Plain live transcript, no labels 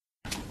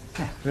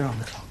Yeah, we're on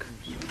the clock.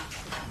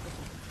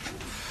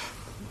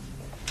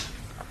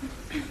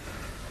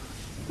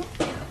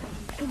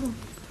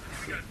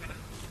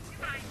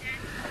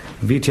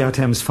 VTR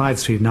Thames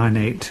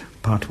 5398,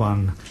 Part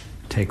 1,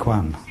 Take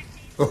 1.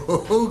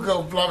 Oh,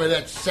 God blimey,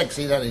 that's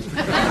sexy, that is.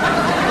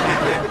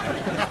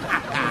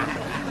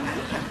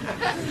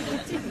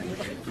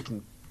 We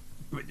can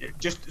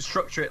just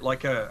structure it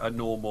like a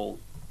normal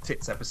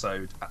Tits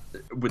episode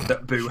with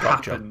that Boo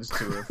happens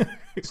to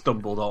have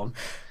stumbled on.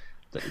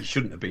 That he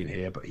shouldn't have been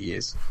here, but he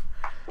is.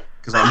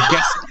 Because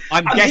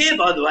I'm guessing here,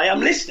 by the way. I'm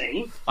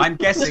listening. I'm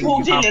guessing just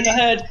walked in and I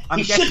heard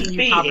he shouldn't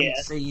be haven't here.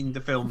 seen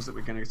the films that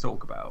we're going to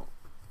talk about.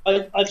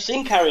 I've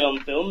seen Carry On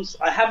films.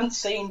 I haven't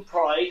seen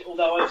Pride,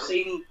 although I've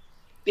seen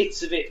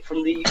bits of it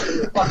from the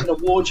fucking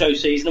award show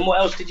season. And what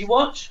else did you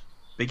watch?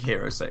 Big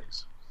Hero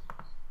 6.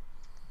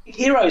 Big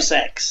Hero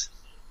 6.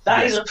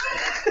 That is a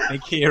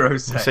Big Hero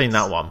 6. I've seen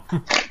that one.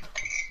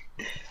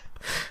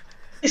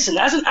 Listen,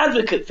 as an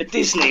advocate for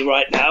Disney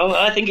right now,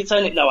 I think it's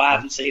only... No, I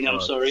haven't seen it, I'm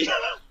sorry.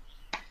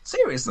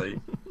 Seriously?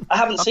 I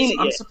haven't seen it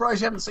yet. I'm surprised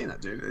you haven't seen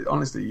that, dude.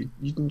 Honestly,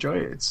 you'd enjoy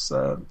it. It's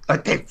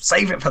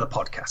save it for the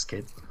podcast,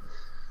 kid.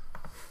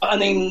 I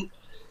mean,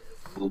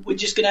 we're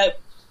just going to...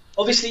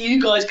 Obviously,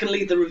 you guys can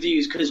lead the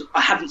reviews because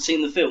I haven't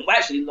seen the film. Well,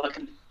 actually, like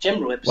a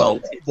general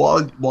episode.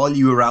 Well, while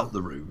you were out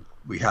the room,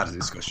 we had a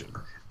discussion.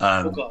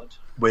 Oh, God.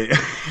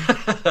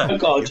 Oh,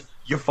 God.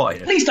 You're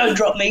fired. Please don't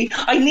drop me.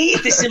 I need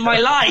this in my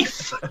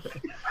life.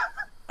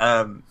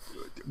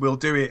 We'll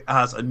do it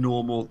as a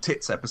normal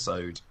Tits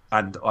episode,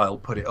 and I'll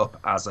put it up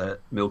as a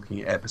Milking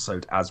It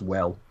episode as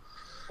well.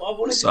 Well, I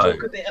wanted to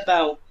talk a bit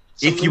about...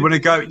 If you want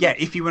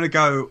to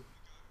go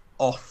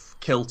off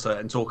kilter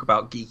and talk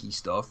about geeky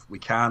stuff, we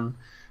can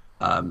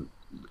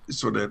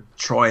sort of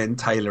try and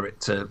tailor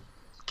it to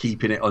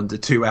keeping it under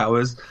 2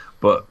 hours.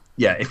 But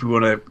yeah, if we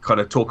want to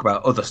kind of talk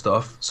about other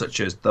stuff such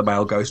as the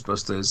male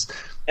Ghostbusters,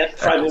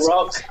 Fraggle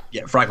Rock,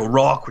 Fraggle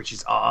Rock, which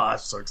is I'm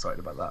so excited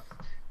about that.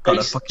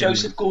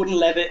 Joseph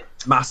Gordon-Levitt,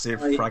 massive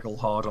Fraggle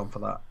hard on for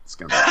that. It's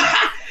going to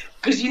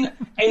because you know,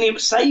 and it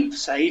was save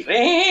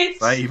it.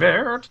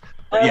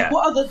 Yeah.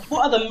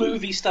 What other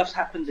movie stuff's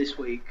happened this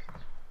week?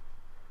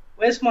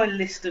 Where's my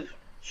list of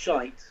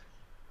shite?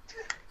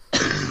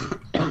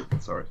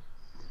 Sorry.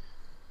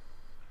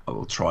 I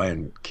will try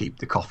and keep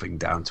the coughing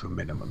down to a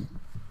minimum.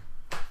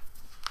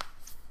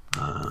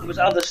 There was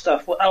other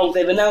stuff. Oh,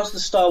 they've announced the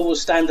Star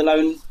Wars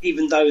standalone,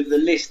 even though the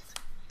list...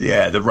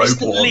 Yeah, the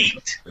Rogue One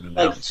leaked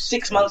like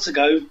 6 months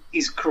ago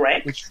is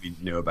correct. Which we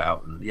knew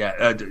about.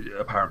 And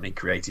apparently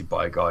created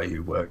by a guy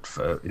who worked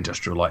for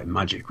Industrial Light and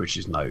Magic, which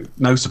is no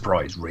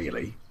surprise,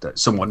 really, that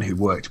someone who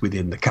worked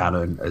within the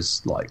canon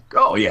as like,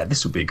 oh, yeah,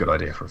 this would be a good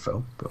idea for a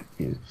film. But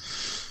yeah.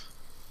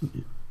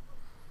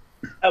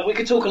 We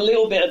could talk a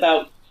little bit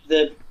about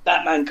the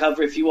Batman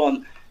cover if you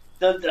want.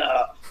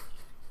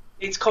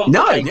 It's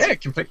complicated. No, yeah,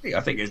 completely.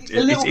 I think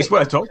it's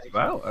worth talking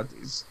about.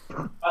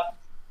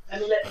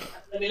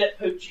 Let me let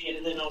Poochie in,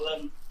 and then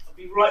I'll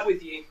be right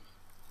with you.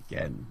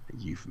 Again, a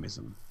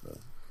euphemism for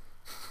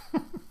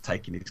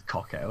taking his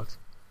cock out.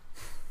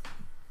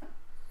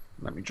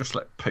 Let me just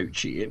let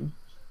Poochie in.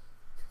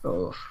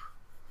 Oh,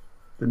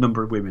 the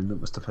number of women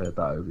that must have heard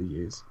that over the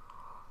years.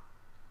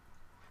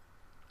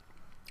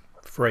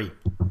 3.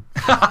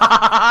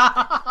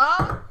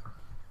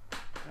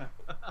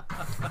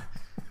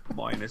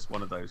 Minus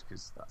one of those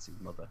because that's his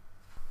mother.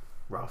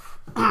 Rough.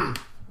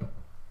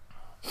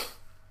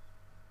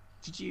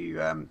 Did you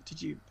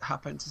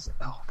happen to say,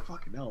 oh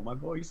fucking hell, my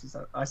voice is,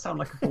 I sound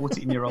like a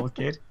 14-year-old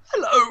kid.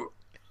 Hello,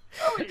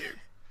 how are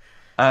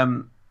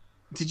you?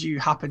 Did you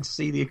happen to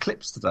see the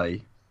eclipse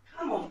today?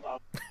 Come on,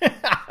 Bob.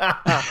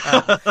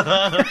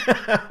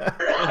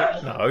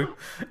 No,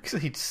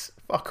 because he'd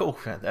fuck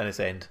off at his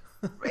end.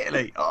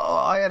 Really? Oh,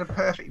 I had a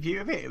perfect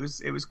view of it.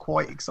 It was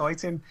quite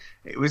exciting.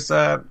 It was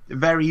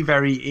very,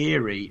 very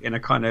eerie in a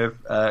kind of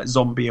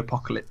zombie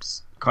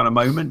apocalypse kind of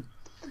moment.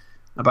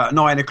 About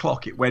 9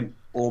 o'clock, it went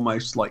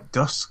almost like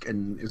dusk,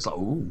 and it was like,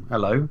 oh,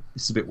 hello,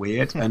 this is a bit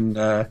weird. And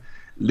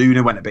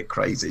Luna went a bit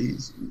crazy,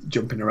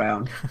 jumping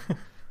around.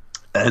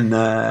 And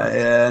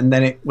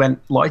then it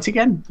went light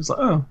again. It was like,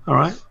 oh, all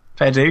right,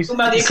 fair dues. What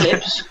about the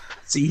eclipse?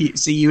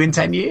 See you in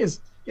 10 years.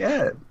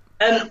 Yeah.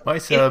 In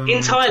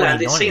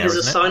Thailand, it's seen as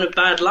a sign of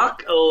bad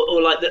luck,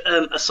 or like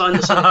a sign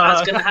that something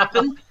bad's going to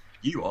happen.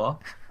 You are.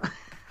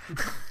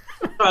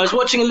 I was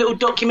watching a little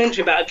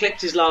documentary about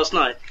eclipses last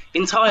night.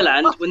 In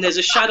Thailand, when there's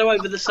a shadow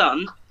over the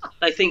sun,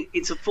 they think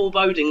it's a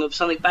foreboding of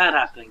something bad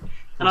happening.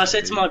 And I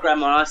said to my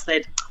grandma, I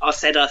said,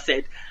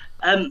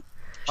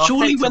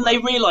 surely when they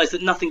realise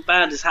that nothing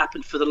bad has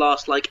happened for the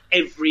last, like,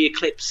 every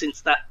eclipse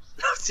since that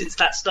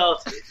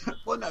started.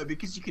 Well, no,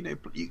 because you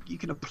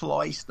can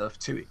apply stuff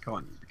to it,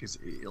 can't you? Because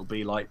it'll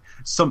be like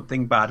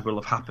something bad will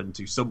have happened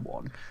to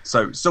someone,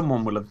 so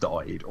someone will have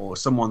died, or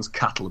someone's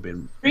cattle have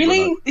been.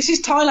 Really, this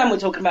is Thailand we're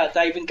talking about,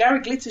 Dave, and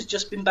Gary Glitter's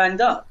just been banged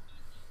up.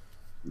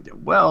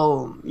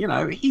 Well,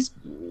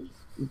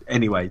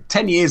 anyway.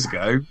 10 years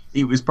ago,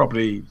 he was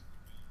probably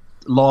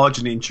large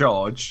and in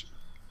charge.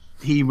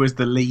 He was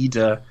the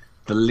leader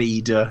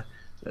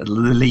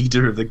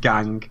of the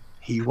gang.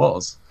 he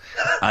was.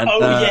 And,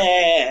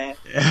 yeah.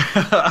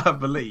 I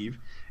believe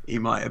he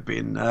might have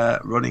been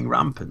running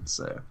rampant,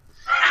 so...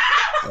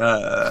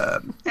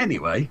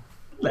 anyway,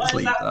 let's Why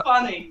leave is that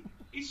funny?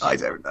 It's I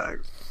don't know.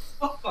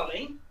 not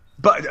funny.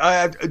 But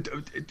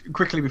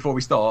quickly before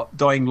we start,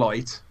 Dying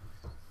Light,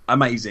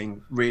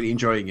 amazing, really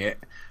enjoying it.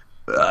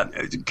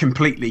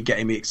 Completely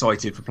getting me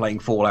excited for playing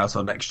Fallout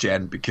on next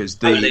gen because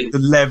the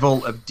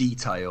level of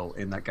detail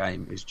in that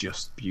game is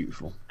just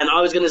beautiful. And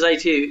I was going to say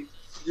to you,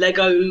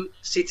 Lego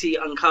City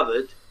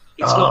Uncovered.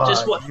 It's not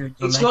just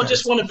not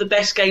just one of the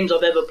best games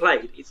I've ever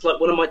played. It's like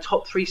one of my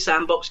top 3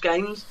 sandbox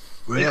games.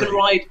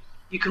 Really?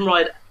 You can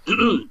ride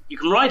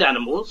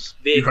animals,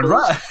 vehicles.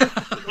 You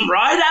can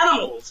ride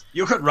animals.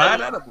 You could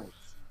ride animals.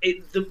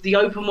 The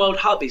open world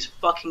hub is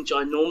fucking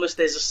ginormous.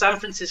 There's a San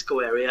Francisco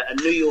area, a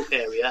New York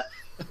area,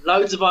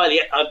 loads of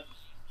islands,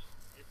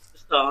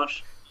 a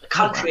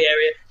country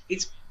area.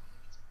 It's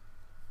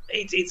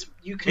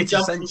you can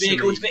jump from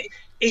vehicle to vehicle.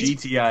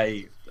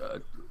 GTA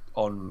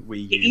on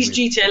Wii U. It is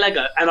GTA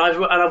Lego, and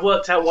I've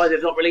worked out why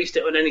they've not released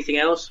it on anything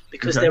else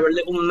because there are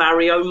little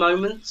Mario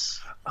moments.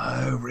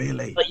 Oh,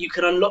 really? Like you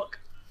can unlock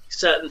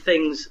certain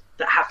things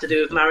that have to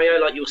do with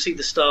Mario. Like you'll see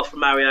the star from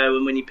Mario,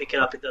 and when you pick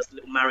it up, it does the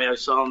little Mario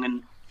song.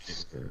 And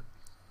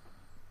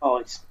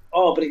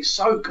but it's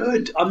so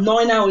good. I'm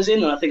 9 hours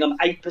in, and I think I'm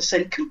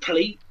 8%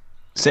 complete.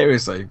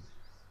 Seriously?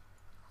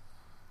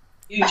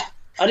 Huge.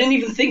 I didn't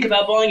even think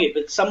about buying it,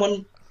 but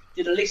someone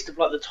did a list of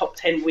like the top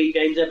 10 Wii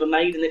games ever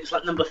made, and it was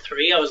like number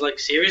 3. I was like,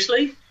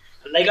 seriously?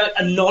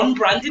 A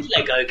non-branded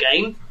Lego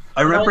game?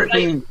 I remember it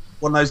being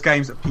one of those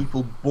games that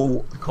people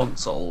bought the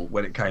console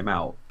when it came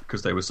out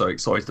because they were so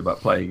excited about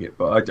playing it,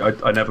 but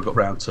I never got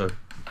round to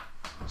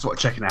sort of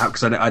checking it out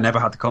because I never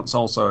had the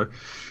console, so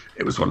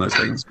it was one of those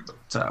things.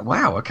 But,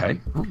 wow, okay.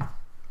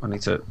 I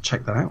need to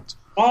check that out.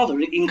 Rather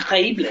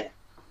incredible,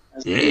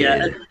 as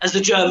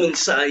the Germans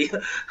say.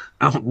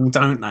 Oh,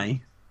 don't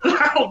they?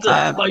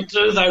 They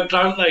do, though,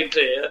 don't they,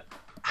 dear?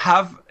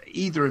 Have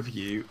either of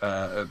you,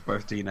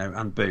 both Dino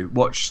and Boo,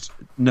 watched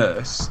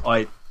Nurse?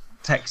 I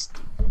sent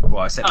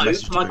a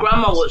message to my Boo.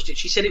 grandma watched it.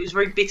 She said it was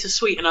very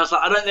bittersweet, and I was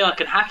like, I don't think I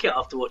can hack it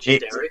after watching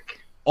Derek.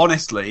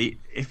 Honestly,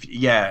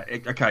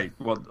 Derek,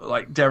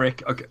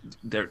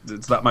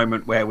 there's that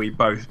moment where we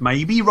both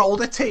maybe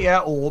rolled a tear,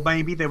 or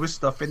maybe there was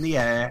stuff in the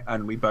air,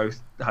 and we both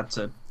had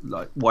to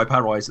like wipe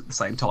our eyes at the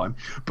same time.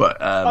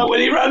 But when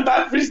he ran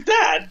back for his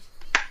dad.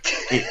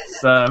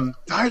 It's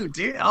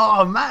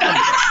oh man,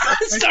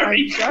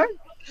 sorry,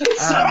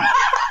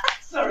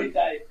 sorry,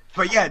 Dave.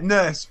 But yeah,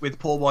 Nurse with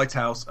Paul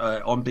Whitehouse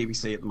on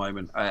BBC at the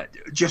moment,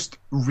 just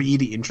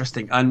really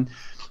interesting, and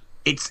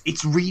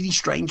it's really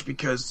strange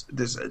because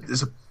there's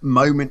a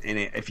moment in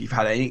it, if you've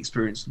had any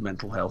experience with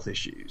mental health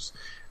issues,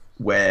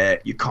 where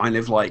you're kind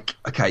of like,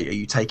 okay, are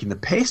you taking the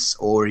piss,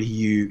 or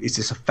is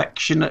this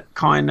affectionate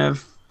kind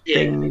of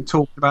thing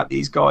talking about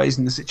these guys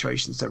and the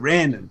situations they're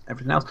in and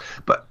everything else?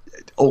 But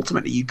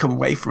ultimately you come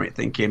away from it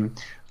thinking,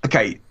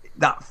 okay,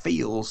 that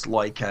feels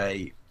like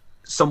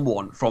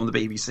someone from the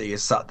BBC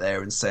has sat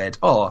there and said,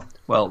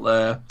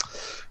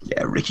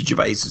 Ricky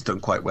Gervais has done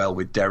quite well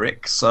with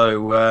Derek,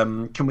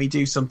 so can we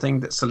do something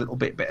that's a little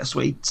bit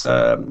bittersweet?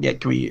 Can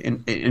we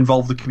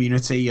involve the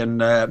community and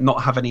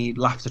not have any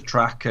laughter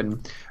track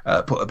and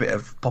put a bit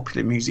of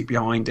popular music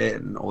behind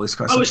it and all this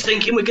kind of stuff? I was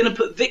thinking we're going to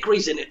put Vic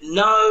Rees in it.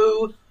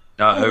 No.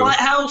 White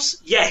House,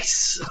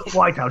 yes.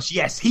 White House,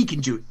 yes. He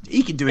can do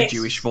a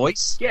Jewish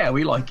voice. Yeah,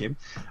 we like him.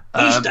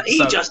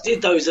 He just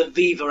did those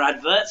Aviva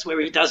adverts where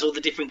he does all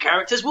the different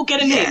characters. We'll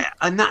get him in. Yeah,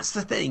 and that's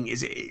the thing,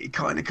 is it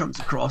kind of comes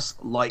across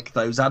like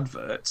those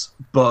adverts,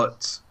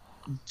 but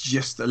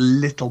just a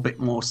little bit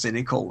more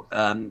cynical.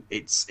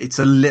 It's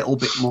a little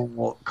bit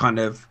more kind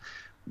of,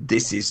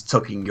 this is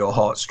tugging your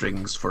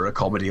heartstrings for a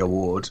comedy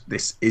award.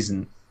 This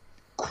isn't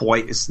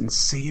quite as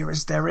sincere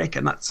as Derek,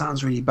 and that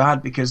sounds really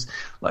bad because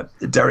like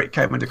Derek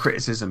came under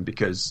criticism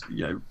because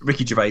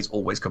Ricky Gervais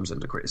always comes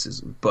under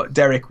criticism, but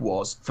Derek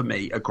was for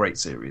me a great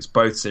series.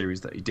 Both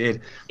series that he did,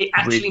 it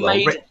actually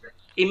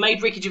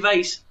made Ricky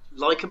Gervais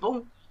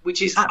likable,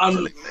 which is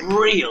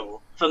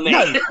unreal for me.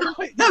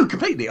 No,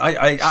 completely.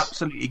 I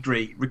absolutely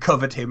agree.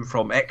 Recovered him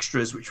from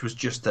Extras, which was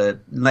just a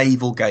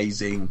navel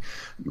gazing,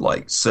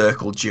 like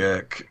circle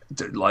jerk,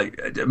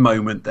 like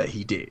moment that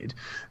he did.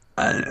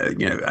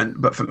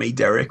 But for me,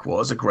 Derek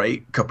was a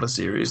great couple of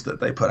series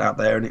that they put out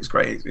there, and it's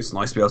great. It's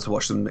nice to be able to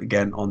watch them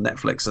again on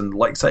Netflix. And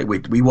like I say,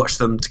 we watched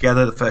them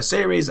together, the first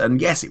series,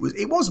 and yes, it was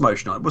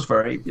emotional. It was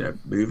very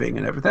moving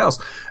and everything else.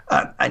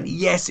 And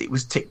yes, it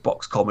was tick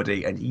box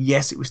comedy, and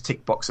yes, it was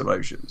tick box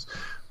emotions.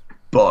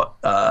 But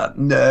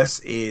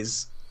Nurse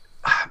is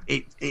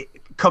it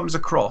comes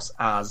across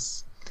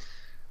as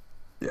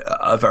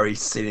a very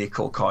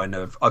cynical kind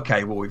of,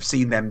 okay, well, we've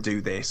seen them do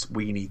this,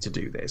 we need to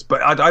do this.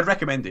 But I'd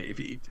recommend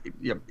it.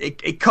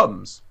 It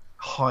comes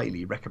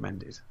highly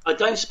recommended. I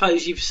don't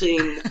suppose you've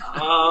seen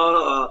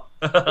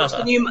what's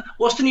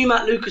the new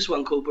Matt Lucas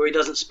one called where he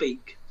doesn't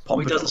speak?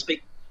 Pompadour.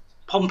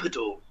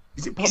 Pompadour.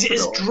 Is it Is it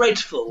as Pompadour?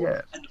 dreadful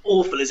Yeah. and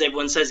awful as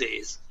everyone says it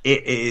is?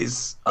 It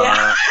is.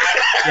 Yeah.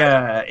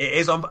 Yeah, it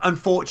is.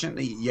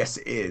 Unfortunately, yes,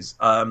 it is.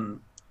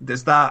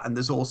 There's that, and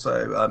there's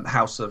also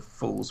House of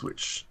Fools,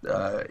 which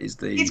is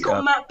the. It's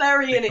got Matt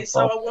Berry in it,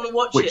 so I want to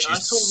watch which it. I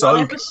is saw so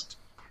one good. episode.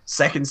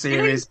 Second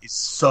series is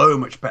so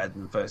much better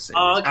than the first series.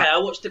 Oh, okay. I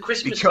watched the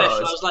Christmas Because-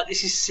 special. I was like,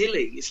 this is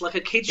silly. It's like a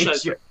kid show.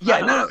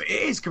 No, it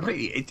is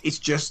completely. It's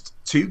just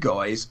two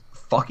guys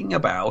fucking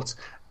about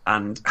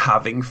and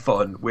having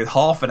fun with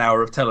half an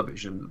hour of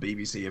television. The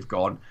BBC have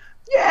gone,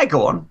 yeah,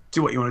 go on,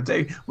 do what you want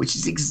to do, which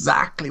is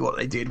exactly what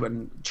they did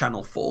when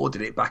Channel 4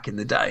 did it back in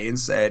the day and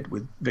said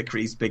with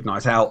Vickery's Big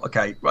Night Out,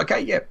 okay,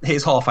 yeah,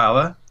 here's half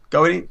hour,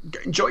 go in,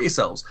 enjoy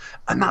yourselves.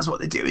 And that's what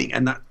they're doing.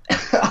 And that,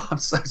 I'm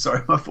so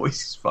sorry, my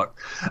voice is fucked.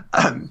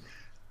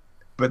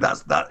 But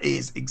that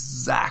is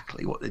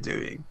exactly what they're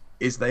doing.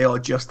 Is they are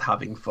just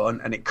having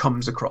fun, and it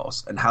comes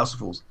across. And House of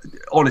Fools,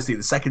 honestly,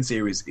 the second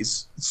series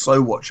is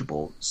so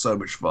watchable, so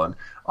much fun.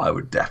 I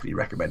would definitely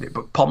recommend it.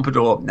 But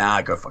Pompadour,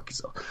 nah, go fuck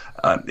yourself.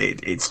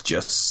 It's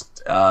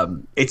just,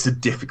 it's a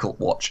difficult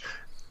watch.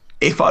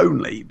 If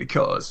only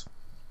because,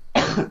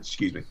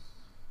 excuse me,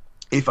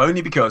 if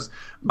only because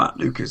Matt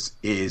Lucas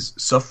is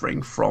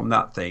suffering from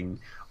that thing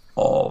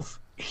of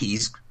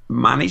he's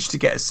managed to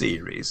get a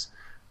series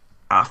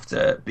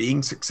after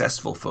being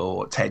successful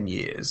for 10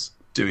 years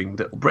doing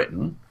Little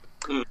Britain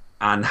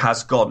and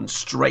has gone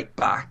straight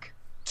back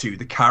to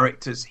the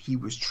characters he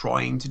was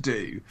trying to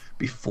do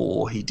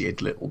before he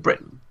did Little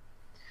Britain.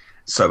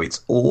 So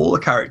it's all the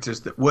characters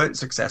that weren't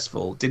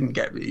successful, didn't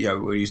get,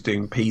 where he was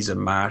doing Peas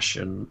and Mash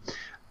and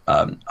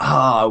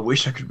I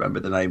wish I could remember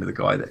the name of the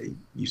guy that he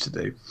used to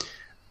do.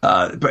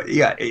 But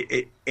yeah,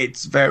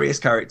 it's various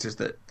characters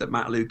that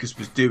Matt Lucas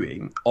was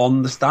doing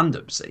on the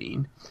stand-up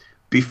scene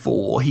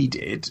before he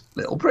did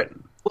Little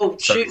Britain. Well,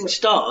 Shooting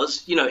Stars,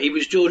 he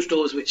was George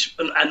Dawes, and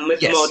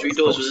Yes, Marjorie of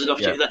Dawes course, was an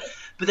offshoot yeah. of that.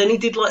 But then he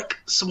did like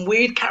some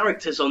weird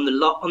characters on the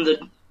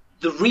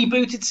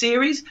rebooted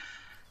series,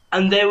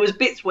 and there was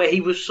bits where he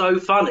was so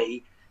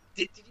funny.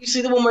 Did you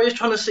see the one where he was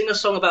trying to sing a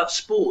song about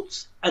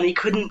sports and he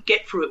couldn't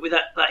get through it with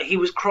that? Like, he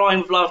was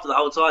crying with laughter the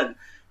whole time,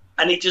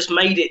 and it just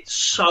made it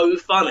so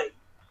funny.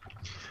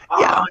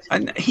 Yeah,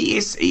 and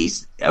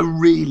he's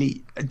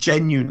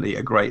genuinely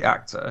a great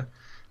actor.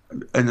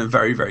 And a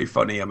very, very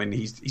funny. I mean,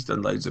 he's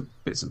done loads of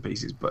bits and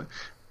pieces, but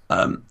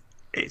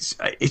it's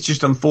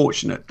just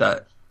unfortunate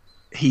that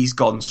he's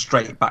gone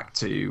straight back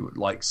to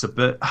like Sir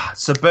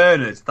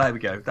Bernard. There we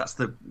go. That's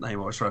the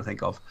name I was trying to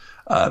think of.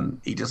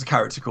 He does a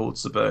character called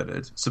Sir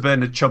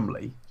Bernard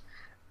Chumley,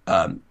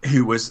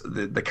 who was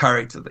the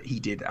character that he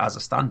did as a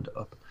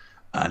stand-up,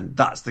 and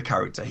that's the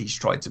character he's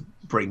tried to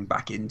bring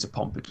back into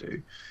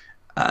Pompadour.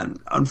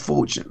 And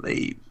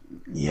unfortunately,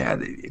 yeah,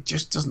 it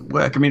just doesn't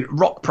work. I mean,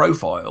 Rock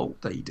Profile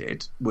that he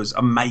did was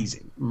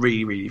amazing,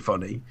 really, really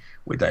funny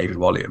with David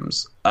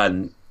Walliams,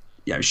 and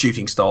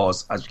Shooting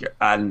Stars,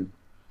 and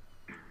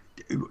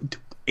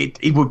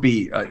it would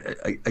be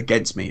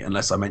against me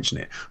unless I mention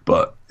it.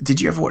 But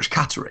did you ever watch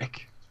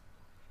Catterick?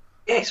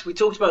 Yes, we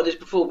talked about this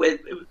before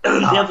with the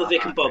other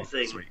Vic and Bob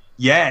thing. Sweet.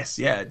 Yes,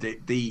 yeah,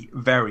 the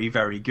very,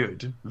 very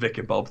good Vic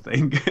and Bob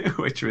thing,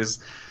 which was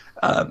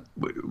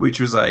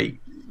a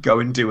go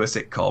and do a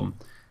sitcom.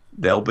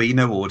 There'll be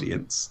no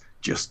audience.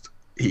 Just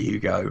here you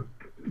go.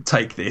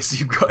 Take this.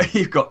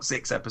 You've got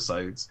 6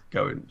 episodes.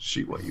 Go and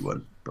shoot what you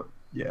want. But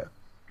yeah,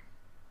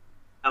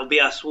 That'll be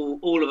us,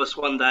 all of us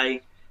one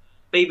day.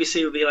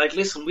 BBC will be like,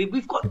 listen,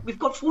 we've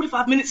got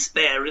 45 minutes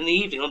spare in the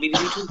evening on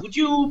BBC Two. Would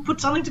you put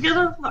something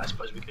together? I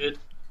suppose we could.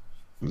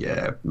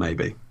 yeah,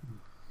 maybe.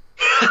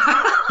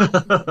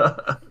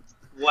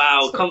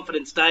 Wow,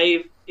 confidence,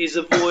 Dave is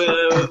a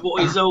voyeur of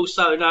what is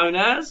also known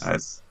as.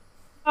 That's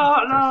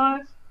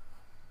Oh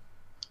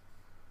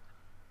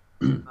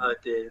no. Oh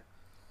dear.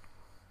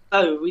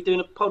 Oh, are we doing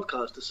a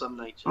podcast of some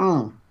nature?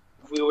 Have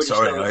we already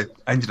sorry. started?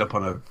 I ended up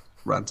on a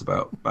rant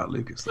about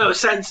Lucas. No,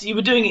 since you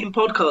were doing it in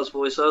podcast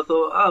voice, so I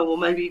thought, oh well,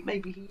 maybe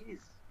he is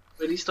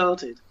really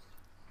started.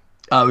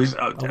 I'm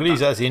I'm going to use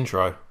that as the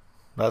intro.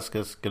 That's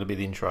going to be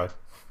the intro.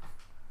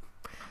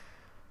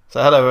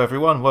 So, hello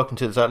everyone. Welcome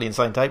to the Totally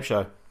Insane Tape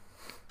Show.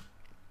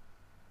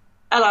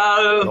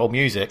 Hello. Old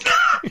music.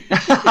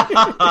 Oh,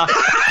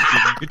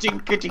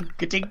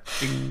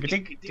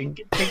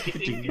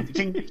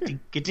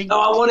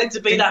 I want it to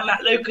be that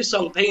Matt Lucas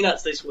song,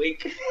 Peanuts, this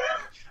week.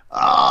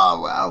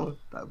 Oh, wow.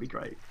 That would be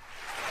great.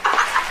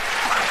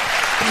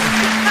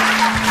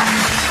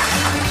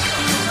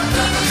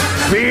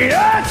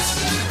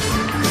 Peanuts!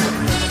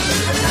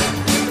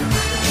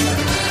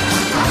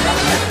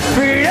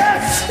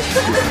 Peanuts!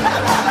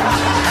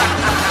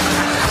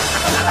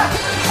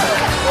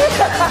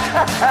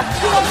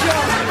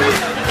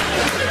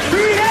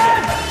 Peanuts!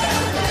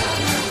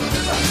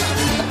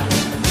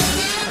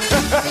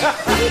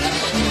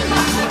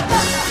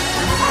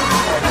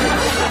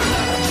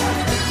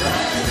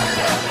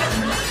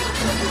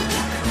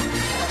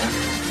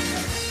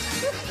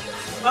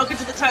 Welcome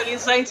to the Totally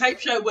Insane Tape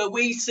Show, where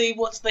we see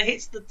what's the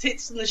hits, the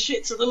tits, and the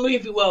shits of the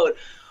movie world.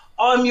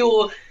 I'm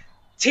your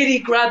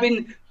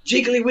titty-grabbing,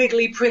 Jiggly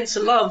Wiggly Prince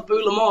of Love,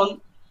 Boulamont.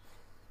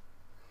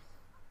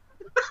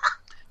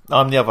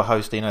 I'm the other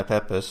host, Dino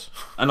Peppers.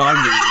 And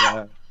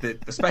I'm the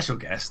special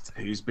guest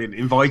who's been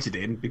invited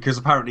in because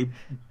apparently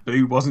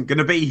Boo wasn't going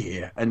to be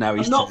here, and now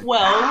he's I'm not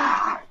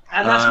well,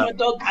 and that's my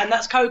dog, and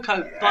that's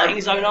Coco biting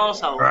his own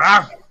arsehole.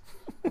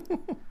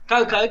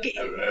 Coco,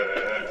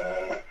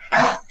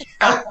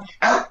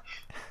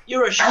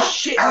 you're a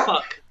shit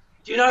fuck.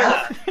 Do you know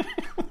that?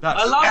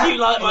 I love you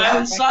like my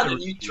own son,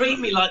 and you treat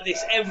me like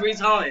this every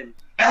time.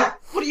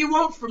 What do you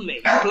want from me?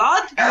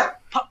 Blood?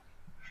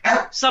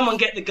 Someone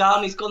get the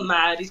gun. He's gone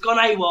mad. He's gone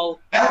AWOL.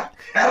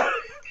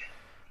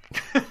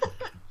 He's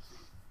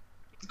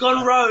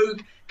gone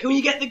rogue. Can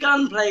you get the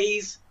gun,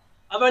 please?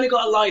 I've only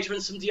got a lighter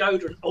and some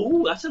deodorant.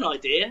 Oh, that's an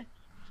idea.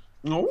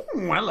 Oh,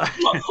 well.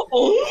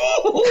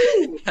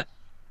 Oh.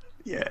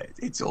 Yeah,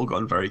 it's all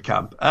gone very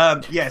camp.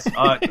 Yes,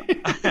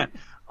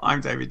 I'm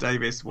David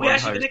Davis. We're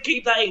actually going to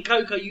keep that in,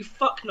 Coco. You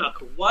fuck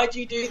knuckle. Why do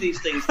you do these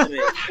things to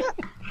me?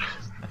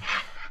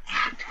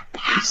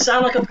 You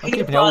sound like a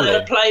paedophile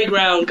at a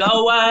playground. Go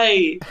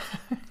away.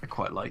 I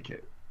quite like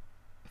it.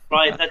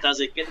 Right, that does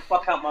it. Get the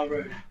fuck out my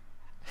room.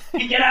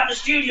 Get out of the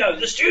studio.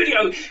 The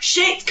studio.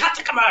 Shit. Cut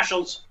to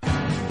commercials.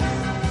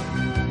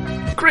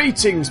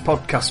 Greetings,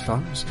 podcast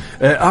fans.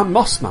 I'm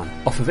Mossman,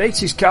 off of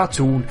 80s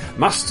cartoon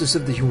Masters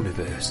of the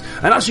Universe.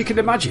 And as you can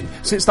imagine,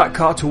 since that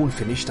cartoon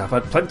finished, I've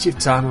had plenty of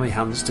time on my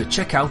hands to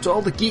check out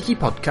all the geeky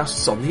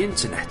podcasts on the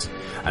internet.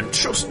 And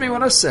trust me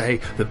when I say,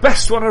 the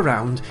best one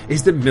around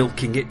is the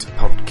Milking It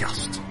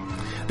podcast.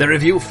 They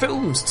review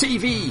films,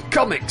 TV,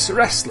 comics,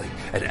 wrestling,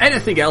 and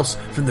anything else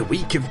from the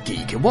week of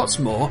geek. And what's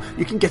more,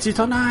 you can get it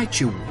on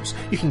iTunes,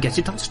 you can get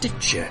it on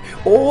Stitcher,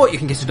 or you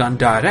can get it on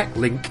direct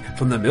link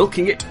from the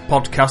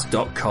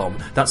milkingitpodcast.com.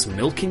 That's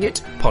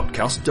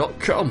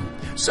milkingitpodcast.com.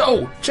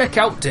 So, check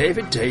out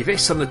David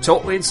Davis and the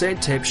Totally Insane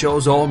Tape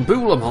Show's own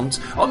Boulamont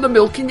on the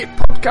Milking It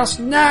podcast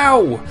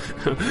now.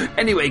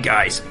 Anyway,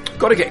 guys,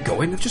 gotta get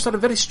going. I've just had a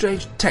very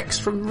strange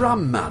text from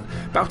Ram Man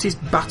about his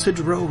battered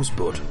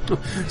rosebud.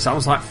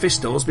 Sounds like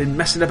Fisto's been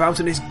messing about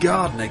in his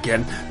garden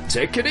again.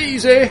 Take it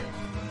easy.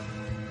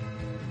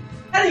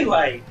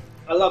 Anyway,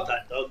 I love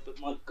that dog, but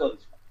my God.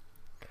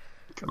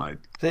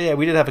 So yeah,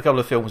 we did have a couple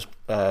of films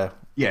we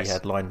Yes.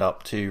 had lined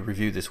up to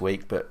review this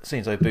week, but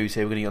seeing as though Boo's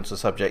here, we're going to get onto the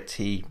subject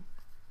he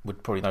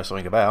would probably know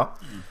something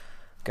about.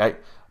 Okay.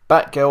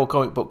 Batgirl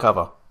comic book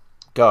cover.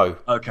 Go.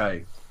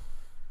 Okay.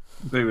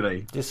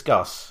 Booley.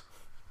 Discuss.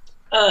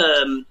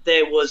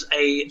 There was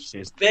a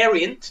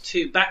variant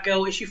to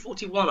Batgirl issue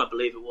 41, I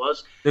believe it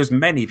was. There's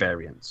many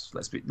variants.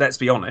 Let's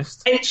be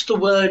honest. Hence the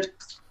word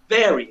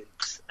variant,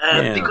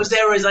 because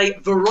there is a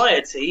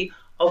variety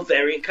of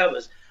variant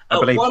covers.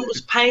 One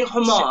was paying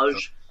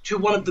homage to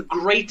one of the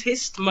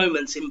greatest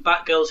moments in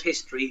Batgirl's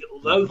history.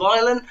 Although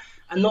violent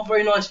and not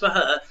very nice for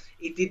her,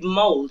 it did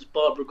mould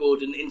Barbara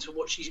Gordon into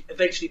what she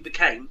eventually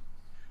became.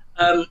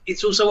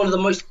 It's also one of the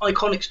most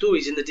iconic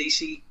stories in the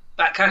DC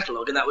back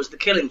catalogue, and that was the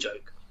Killing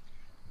Joke.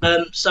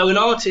 So an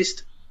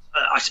artist,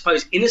 I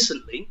suppose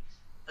innocently,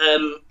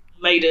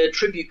 made a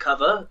tribute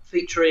cover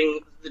featuring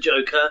the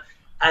Joker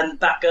and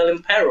Batgirl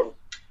in peril.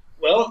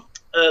 Well,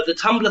 the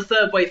Tumblr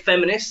third wave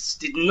feminists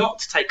did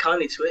not take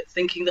kindly to it,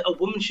 thinking that a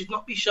woman should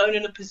not be shown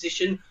in a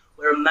position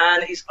where a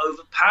man is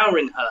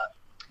overpowering her.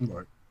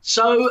 Right.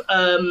 So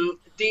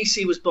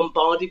DC was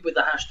bombarded with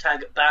the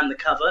hashtag ban the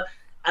cover,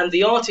 and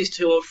the artist,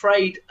 who I'm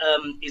afraid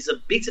is a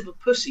bit of a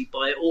pussy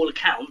by all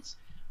accounts,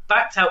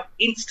 backed out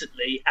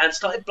instantly and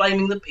started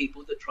blaming the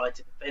people that tried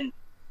to defend.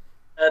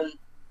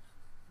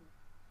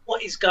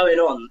 What is going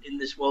on in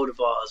this world of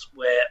ours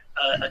where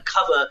a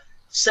cover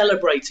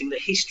celebrating the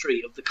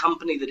history of the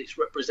company that it's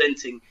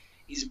representing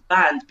is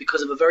banned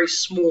because of a very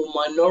small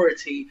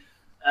minority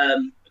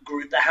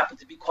group that happen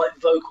to be quite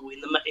vocal in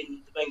the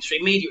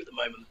mainstream media at the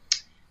moment?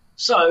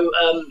 So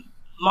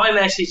my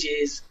message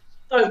is,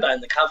 don't ban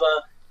the cover.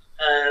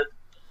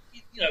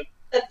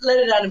 Let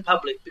it out in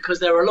public, because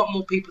there are a lot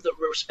more people that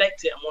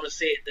respect it and want to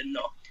see it than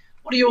not.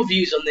 What are your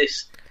views on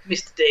this,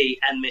 Mr. D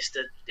and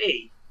Mr.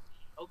 D?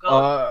 Oh,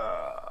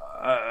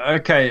 God.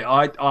 Okay,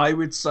 I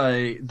would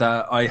say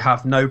that I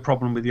have no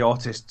problem with the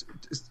artist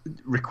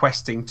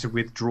requesting to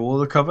withdraw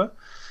the cover.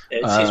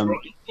 It's his right.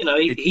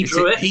 He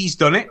drew it. He's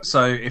done it.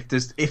 So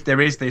if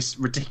there is this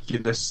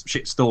ridiculous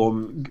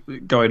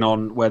shitstorm going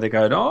on where they're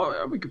going,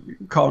 oh, we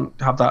can't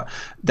have that,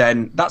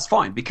 then that's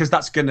fine, because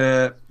that's going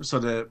to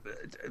sort of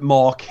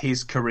mark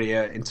his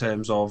career in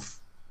terms of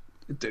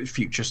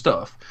future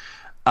stuff.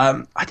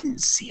 I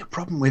didn't see a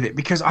problem with it,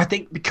 because I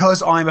think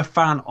because I'm a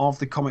fan of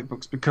the comic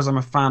books, because I'm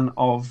a fan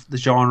of the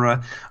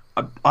genre,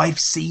 I've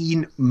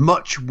seen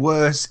much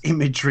worse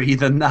imagery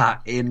than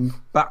that in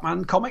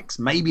Batman comics.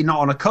 Maybe not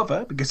on a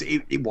cover, because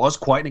it was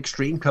quite an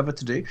extreme cover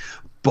to do,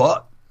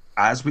 but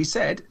as we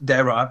said,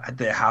 there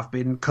have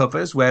been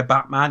covers where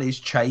Batman is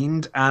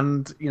chained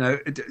and, you know,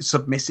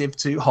 submissive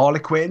to Harley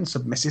Quinn,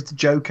 submissive to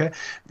Joker,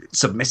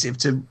 submissive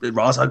to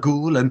Ra's al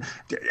Ghul and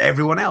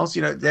everyone else.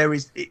 You know,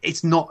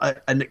 it's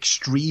not an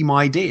extreme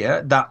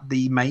idea that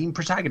the main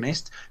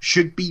protagonist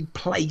should be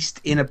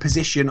placed in a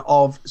position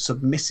of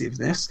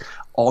submissiveness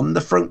on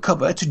the front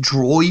cover to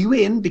draw you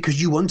in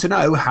because you want to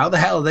know how the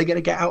hell they're going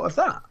to get out of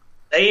that.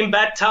 Same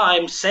bad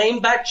time, same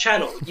bad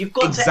channel. You've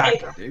got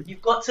Exactly.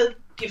 you've got to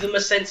give them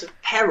a sense of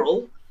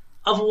peril.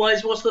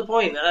 Otherwise, what's the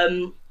point?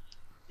 The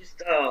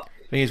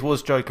thing is,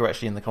 was Joker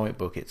actually in the comic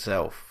book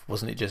itself?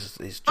 Wasn't it just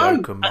his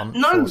joke a month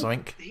or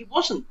something? He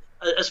wasn't.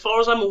 As far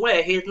as I'm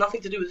aware, he had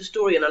nothing to do with the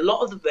story, and a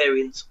lot of the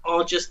variants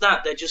are just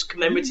that. They're just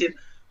commemorative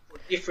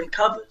of different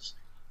covers.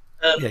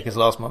 Yeah, because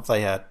last month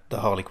they had the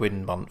Harley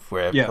Quinn month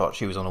where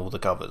she was on all the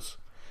covers.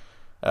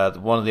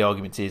 One of the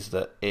arguments is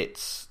that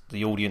it's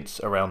the audience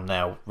around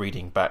now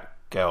reading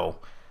Batgirl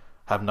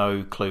have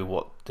no clue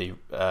what the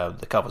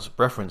covers are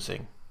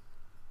referencing.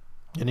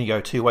 And you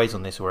go two ways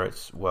on this, where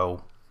it's,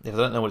 well, if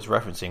they don't know what it's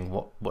referencing,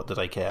 what do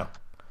they care?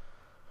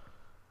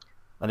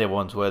 And the other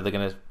ones where they're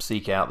going to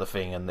seek out the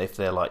thing, and if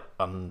they're like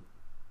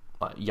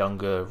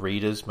younger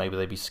readers, maybe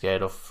they'd be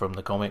scared off from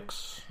the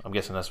comics. I'm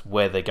guessing that's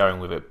where they're going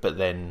with it. But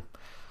then,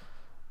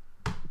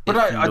 but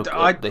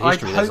the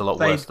history, there's a lot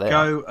worse there.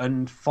 Go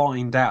and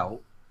find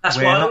out. That's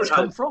where why I would that's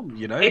come from,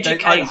 you know.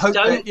 Educate,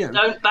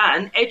 don't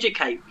ban.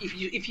 Educate.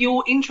 If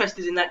you're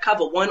interested in that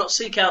cover, why not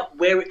seek out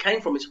where it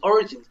came from, its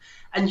origins,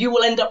 and you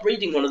will end up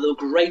reading one of the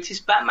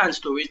greatest Batman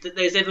stories that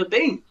there's ever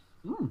been.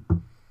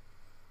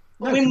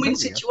 Win-win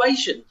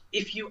situation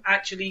if you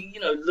actually,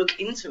 look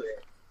into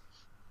it.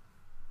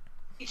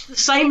 It's the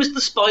same as the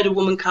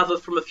Spider-Woman cover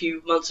from a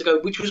few months ago,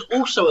 which was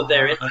also a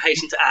variant. I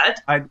hasten to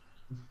add.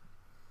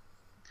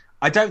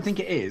 I don't think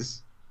it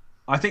is.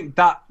 I think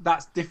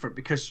that's different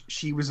because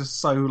she was a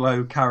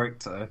solo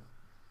character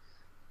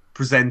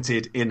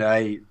presented in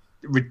a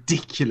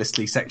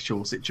ridiculously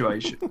sexual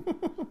situation.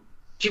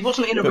 She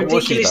wasn't in a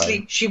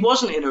ridiculously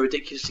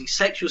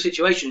sexual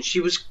situation.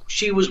 She was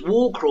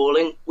wall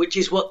crawling, which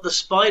is what the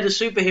spider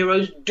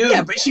superheroes do.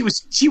 Yeah, but she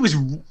was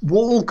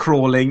wall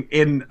crawling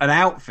in an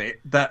outfit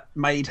that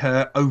made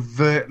her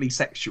overtly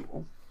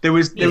sexual. There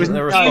was a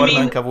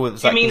Spider-Man cover with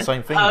exactly the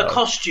same thing. Her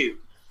costume.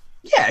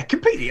 Yeah,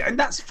 completely, and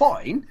that's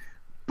fine.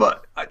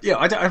 But I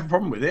don't have a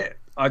problem with it.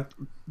 But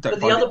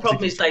the other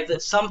problem is, Dave,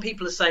 that some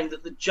people are saying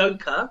that the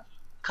Joker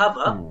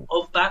cover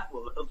of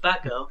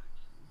Batgirl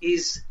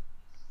is,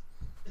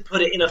 to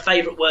put it in a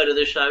favourite word of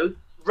the show,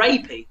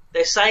 rapey.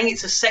 They're saying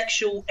it's a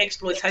sexual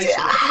exploitation.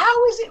 Yeah,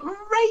 how is it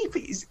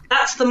rapey?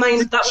 That's the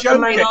main. That was Joker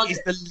the main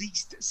argument. Is the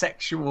least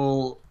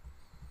sexual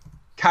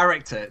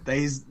character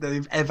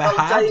they've ever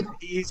had.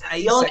 Dave,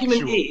 the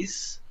argument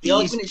is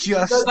if you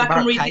go back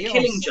and read the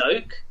Killing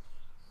Joke.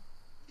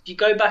 If you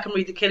go back and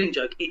read The Killing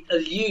Joke, it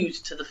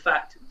alludes to the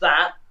fact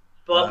that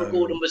Barbara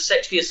Gordon was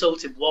sexually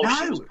assaulted while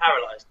she was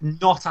paralysed.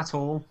 Not at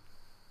all.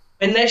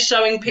 When they're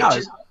showing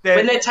pictures,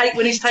 when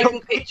he's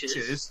taking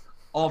pictures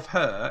of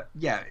her,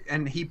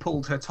 and he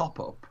pulled her top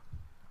up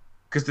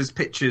because there's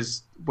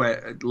pictures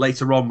where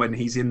later on when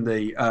he's in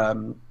the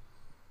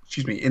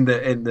in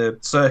the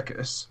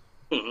circus,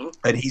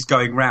 and he's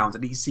going round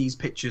and he sees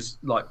pictures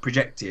like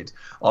projected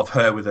of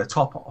her with her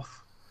top off.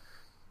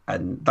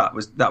 And that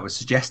was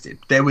suggested.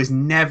 There was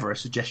never a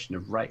suggestion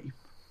of rape.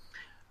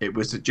 It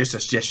was just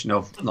a suggestion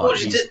of like.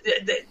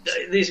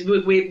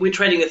 We're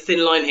treading a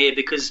thin line here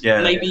because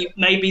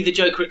maybe the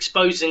Joker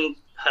exposing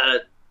her,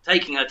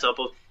 taking her top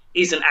off,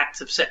 is an act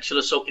of sexual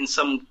assault in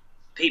some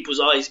people's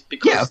eyes.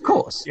 Because of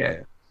course,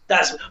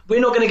 we're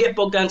not going to get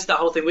bogged down to that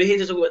whole thing. We're here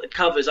to talk about the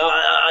covers.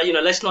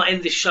 Let's not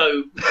end this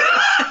show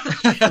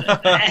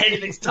ahead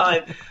of its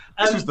time.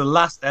 This was the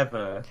last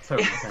ever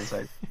Total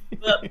Sensei.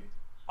 But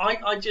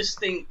I just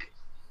think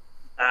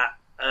that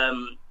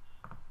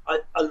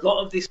a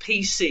lot of this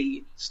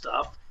PC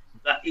stuff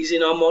that is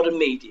in our modern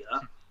media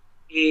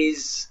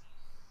is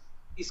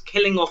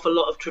killing off a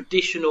lot of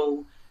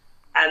traditional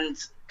and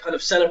kind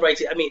of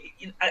celebrated. I mean,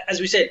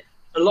 as we said,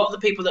 a lot of the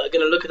people that are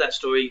going to look at that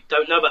story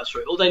don't know about the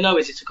story. All they know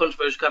is it's a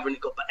controversial cover and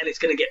it's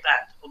going to get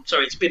banned. I'm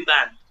sorry, it's been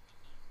banned.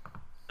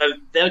 So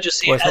they'll just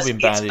see it's not been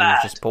banned. It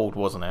was just pulled,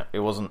 wasn't it? It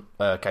wasn't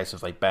a case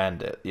of they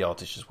banned it. The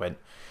artist just went.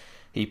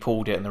 He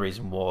pulled it, and the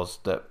reason was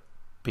that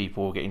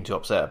people were getting too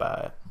upset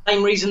about it.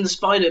 Same reason the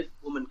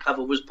Spider-Woman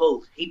cover was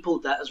pulled. He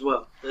pulled that as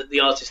well. The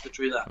artist that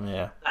drew that.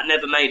 Yeah. That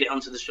never made it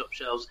onto the shop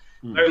shelves.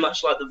 Very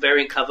much like the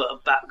variant cover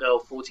of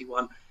Batgirl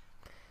 41.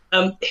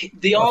 The artist.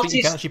 I think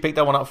you can actually pick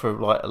that one up for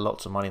like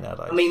lots of money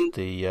nowadays. I mean,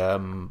 the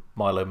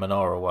Milo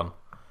Manara one.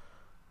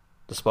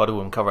 The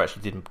Spider-Woman cover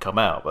actually didn't come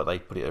out, but they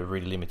put it at a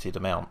really limited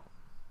amount.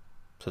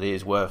 So it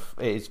is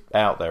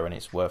out there, and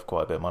it's worth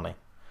quite a bit of money.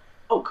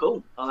 Oh,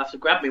 cool. I'll have to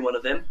grab me one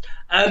of them.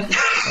 I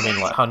mean,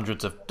 like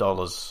hundreds of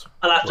dollars.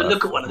 I'll have to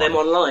look at one of them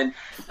online.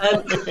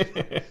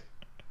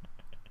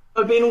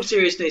 But in all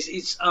seriousness,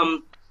 it's,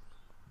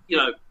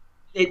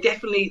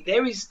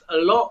 there is a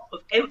lot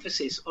of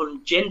emphasis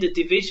on gender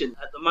division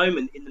at the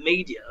moment in the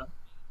media,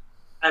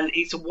 and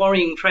it's a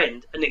worrying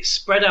trend, and it's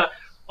spread out.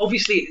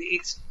 obviously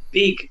it's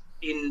big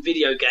in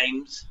video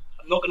games.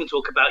 I'm not going to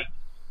talk about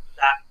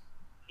that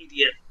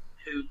idiot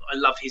who I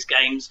love his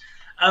games,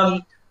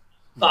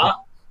 but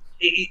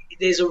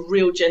there's a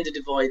real gender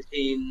divide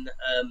in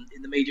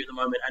the media at the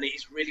moment, and it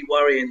is really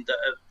worrying that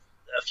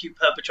a few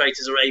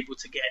perpetrators are able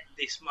to get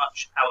this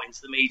much out into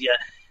the media.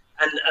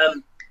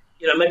 And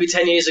maybe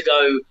 10 years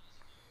ago,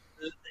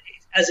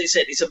 as it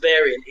said, it's a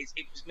variant.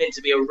 It was meant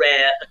to be a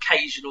rare,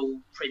 occasional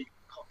print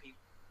copy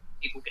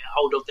people get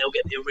hold of. They'll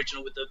get the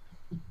original with the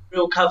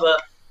real cover.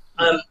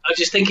 I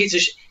just think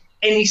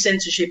any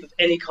censorship of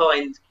any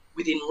kind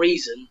within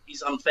reason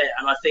is unfair,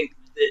 and I think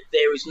that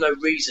there is no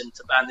reason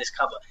to ban this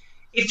cover.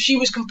 If she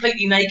was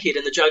completely naked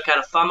and the joke had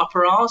a thumb up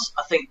her arse,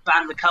 I think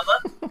ban the cover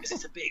because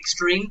it's a bit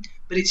extreme.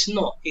 But it's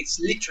not. It's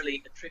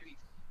literally a tribute.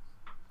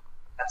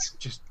 That's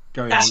just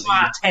going that's on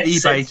my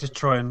eBay to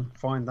try and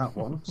find that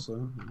one.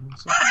 So.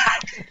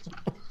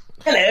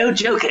 Hello,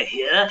 Joker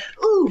here.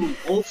 Ooh,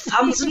 all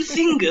thumbs and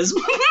fingers.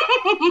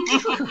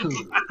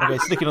 Okay,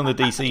 sticking on the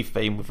DC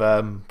theme with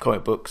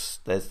comic books,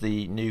 there's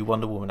the new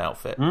Wonder Woman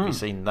outfit. Have you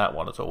seen that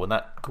one at all? And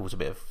that caused a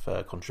bit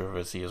of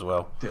controversy as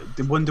well.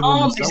 The Wonder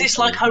Woman. Is this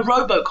like her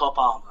RoboCop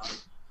armor?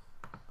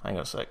 Hang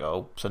on a sec,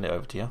 I'll send it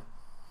over to you.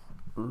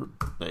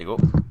 There you go.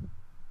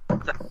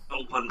 That's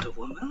not Wonder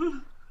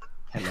Woman.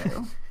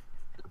 Hello.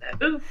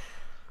 Hello.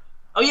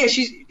 Oh yeah,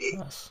 she's.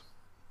 Yes.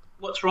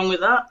 What's wrong with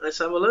that? Let's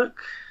have a look.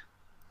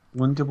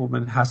 Wonder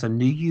Woman has a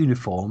new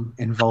uniform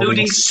involving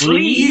including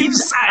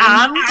sleeves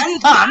and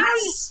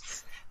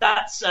pants.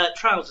 That's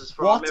trousers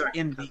for what America.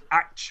 in the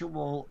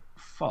actual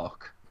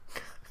fuck?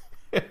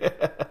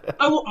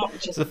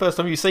 It's the first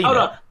time you've seen Hold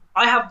it. on.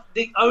 I have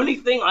the only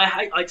thing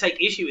I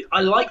take issue with.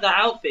 I like that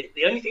outfit.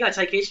 The only thing I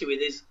take issue with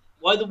is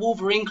why the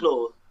Wolverine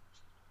claw.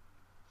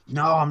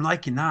 No, I'm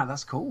liking that.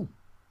 That's cool.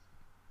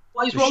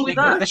 What is wrong with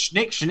that? The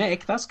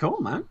schnick. That's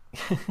cool, man.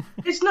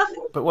 It's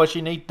nothing. But why does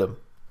she need them?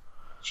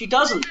 She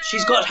doesn't.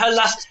 She's got her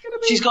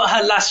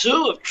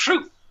lasso of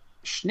truth.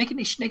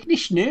 Schnickety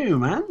schnoo,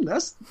 man.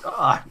 That's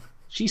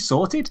she's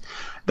sorted.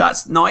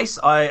 That's nice.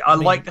 I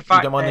mean, like the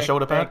fact don't mind the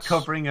shoulder they're pads?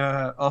 covering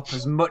her up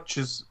as much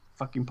as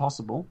fucking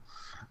possible.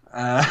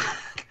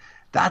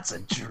 That's a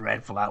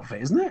dreadful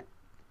outfit, isn't it?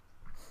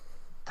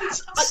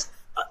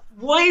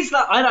 Why is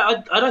that?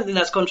 I don't think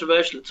that's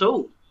controversial at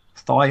all.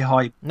 Thigh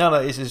high. No,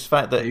 it's the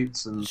fact that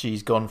and...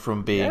 she's gone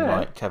from being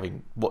like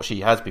having what she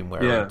has been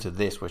wearing to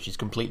this, where she's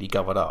completely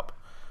covered up.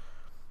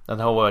 And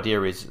the whole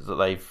idea is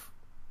that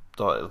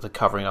they're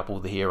covering up all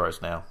the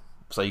heroes now,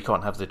 so you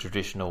can't have the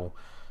traditional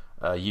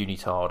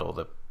unitard or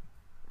the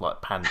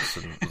pants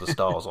and the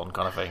stars on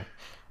kind of thing.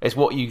 It's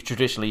what you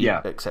traditionally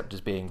accept as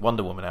being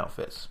Wonder Woman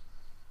outfits.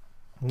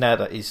 Now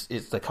that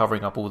they're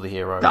covering up all the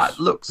heroes. That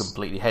looks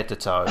completely head to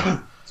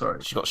toe.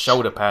 Sorry, she's got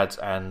shoulder pads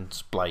and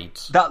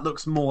blades. That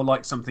looks more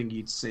like something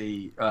you'd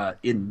see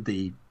in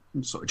the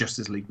sort of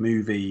Justice League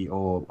movie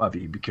or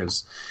other,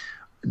 because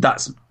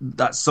that's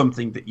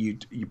something that you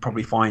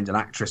probably find an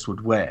actress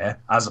would wear,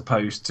 as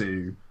opposed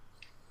to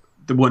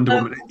the Wonder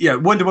Woman. Yeah,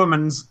 Wonder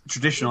Woman's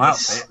traditional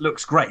outfit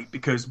looks great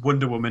because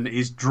Wonder Woman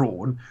is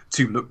drawn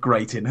to look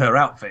great in her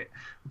outfit,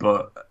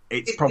 but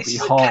it's probably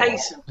hard.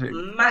 It's a case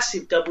of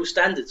massive double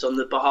standards on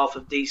the behalf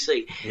of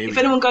DC. If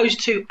anyone goes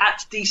to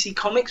 @DC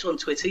Comics on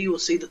Twitter, you will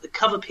see that the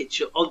cover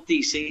picture on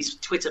DC's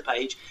Twitter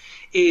page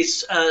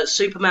is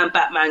Superman,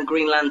 Batman,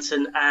 Green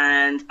Lantern,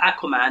 and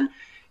Aquaman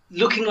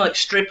looking like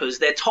strippers.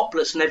 They're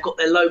topless and they've got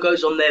their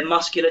logos on their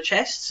muscular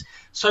chests.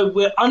 So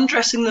we're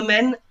undressing the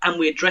men and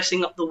we're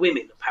dressing up the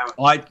women,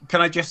 apparently.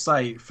 Can I just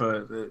say,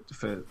 for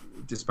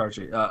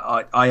disparity,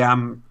 I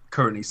am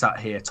currently sat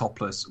here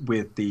topless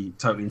with the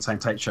Totally Insane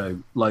Tate Show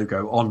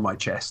logo on my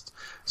chest.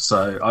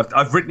 So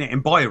I've written it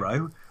in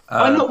biro.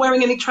 I'm not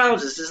wearing any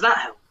trousers. Does that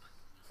help?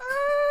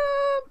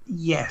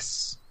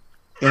 Yes.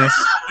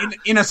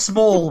 In a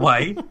small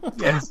way.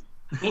 Yes.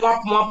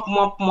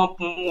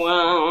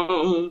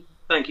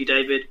 Thank you,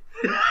 David.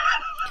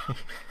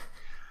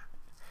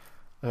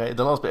 Okay,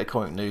 the last bit of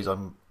comic news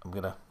I'm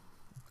gonna.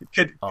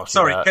 Can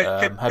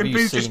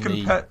Booth just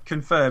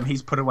confirm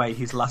he's put away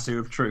his lasso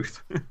of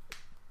truth?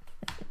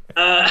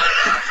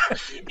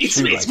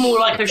 It's more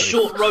like a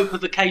short rope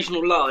of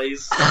occasional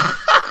lies.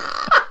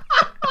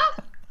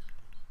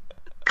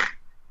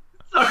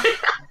 Sorry.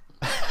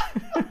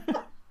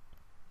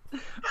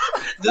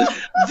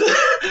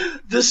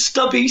 The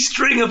stubby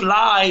string of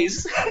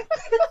lies.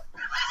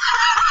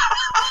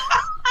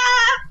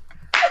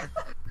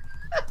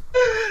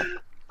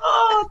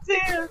 Oh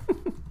dear.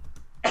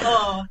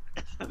 Oh,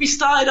 we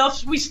started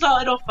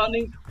off,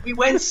 honey. We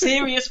went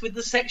serious with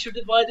the sexual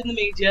divide in the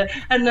media,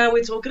 and now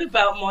we're talking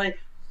about my.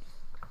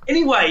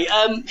 Anyway,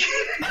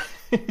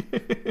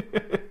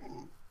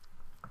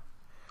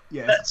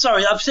 Yes.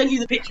 Sorry, I've sent you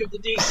the picture of the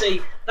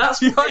DC.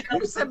 That's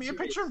You sent me a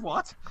picture of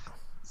what?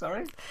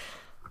 Sorry.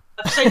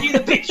 I've sent you the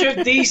picture of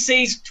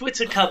DC's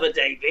Twitter cover,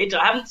 David.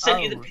 I haven't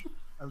sent you the picture.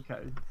 Okay.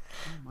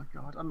 Oh my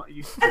god, I'm not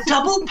used to A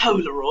double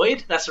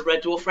Polaroid. That's a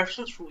Red Dwarf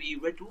reference for all you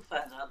Red Dwarf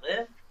fans out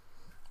there.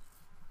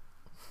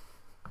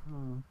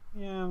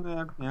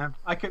 Yeah.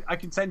 I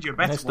can send you a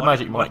better It's the one.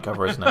 Magic Mike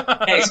cover, isn't it?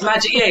 Yeah, it's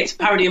magic. Yeah, it's a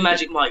parody of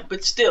Magic Mike.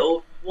 But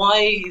still,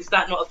 why is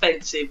that not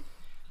offensive?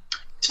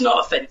 It's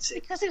not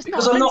offensive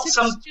because I'm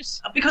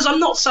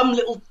not some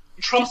little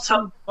trumped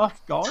up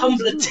buff guy.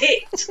 Tumblr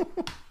tit.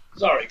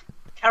 Sorry,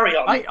 carry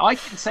on. I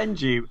can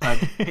send you a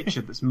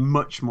picture that's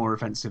much more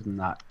offensive than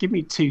that. Give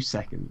me 2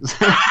 seconds.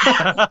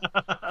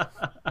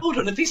 Hold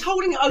on, if he's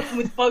holding it open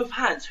with both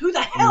hands, who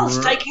the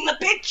hell's taking the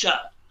picture?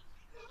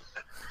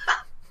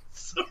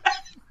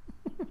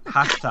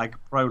 Hashtag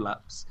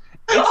prolapse.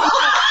 There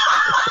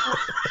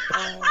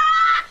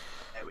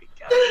we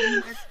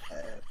go.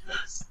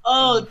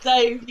 Oh,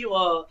 Dave, you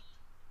are.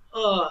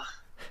 Oh,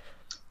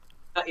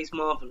 that is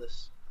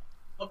marvellous.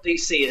 Not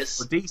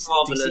DC-us.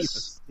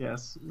 Marvellous.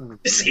 Yes.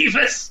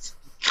 Deceivers.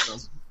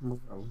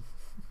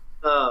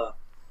 Oh,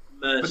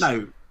 mercy. But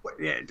no,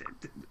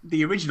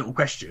 the original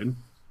question.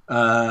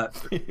 Yeah,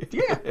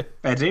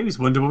 fair dues.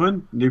 Wonder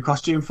Woman, new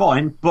costume,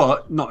 fine,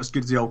 but not as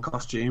good as the old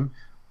costume.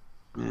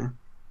 Yeah.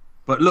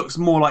 But looks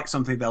more like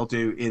something they'll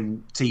do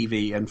in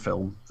TV and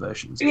film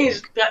versions.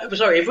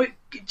 Sorry, if we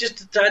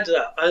just to add to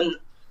that,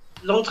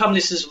 long-time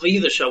listeners of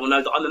either show will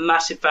know that I'm a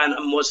massive fan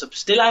and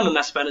still am a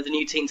massive fan of the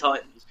new Teen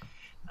Titans,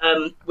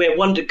 where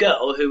Wonder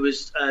Girl, who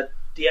was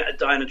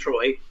Diana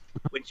Troy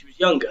when she was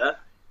younger,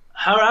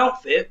 her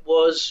outfit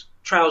was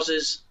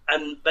trousers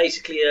and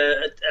basically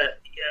a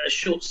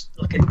shorts,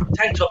 like a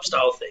tank top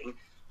style thing.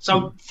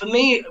 So for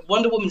me,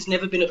 Wonder Woman's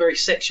never been a very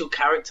sexual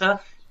character.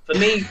 For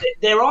me,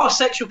 there are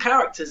sexual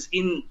characters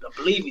in.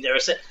 Believe me, there are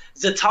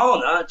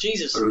Zatanna.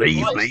 Jesus,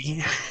 believe Christ.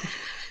 me.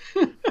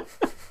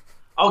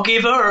 I'll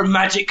give her a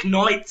magic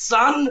night,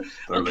 son.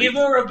 I'll give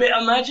her a bit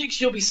of magic.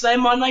 She'll be saying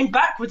my name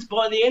backwards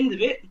by the end of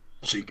it.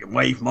 She can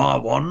wave my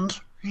wand.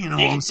 You know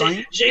what I'm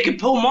saying? She can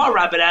pull my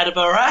rabbit out of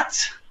her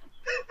hat.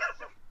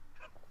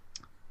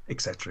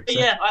 Etc.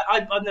 Yeah,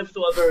 I've never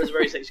thought of her as a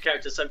very sexy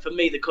character. So for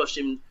me, the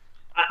costume,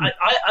 I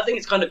think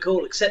it's kind of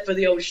cool. Except for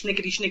the old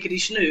schnickety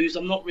snooze,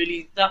 I'm not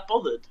really that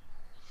bothered.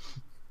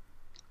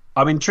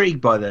 I'm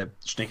intrigued by the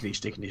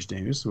schnickety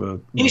snooze.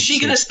 Is she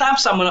going to stab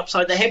someone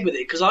upside the head with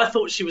it? Because I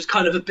thought she was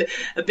kind of a bit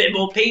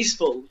more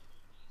peaceful.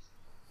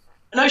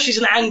 I know she's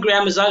an angry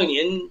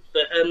Amazonian,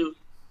 but I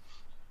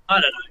don't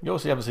know. You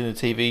obviously haven't seen the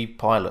TV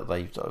pilot.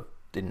 They sort of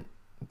didn't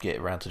get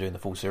around to doing the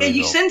full series. Yeah,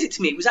 you sent it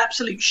to me. It was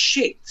absolute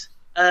shit.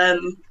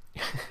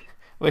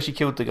 Where she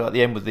killed the guy at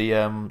the end with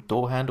the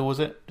door handle, was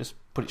it? Just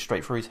put it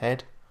straight through his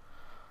head.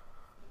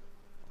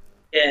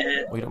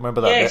 Yeah. We don't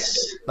remember that yes.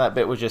 bit. That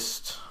bit was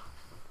just.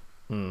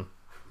 The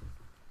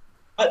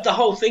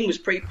whole thing was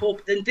pretty poor.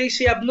 But then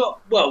DC have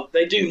not. Well,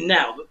 they do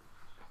now. But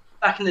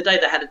back in the day,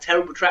 they had a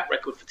terrible track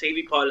record for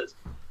TV pilots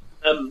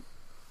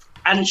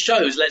and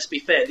shows. Let's be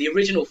fair. The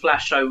original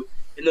Flash show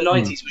in the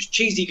 90s was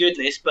cheesy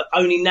goodness, but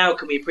only now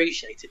can we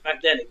appreciate it.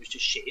 Back then, it was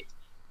just shit.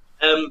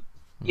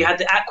 You had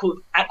the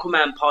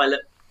Aquaman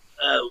pilot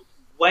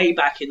way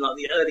back in like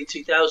the early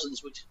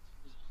 2000s, which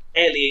was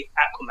barely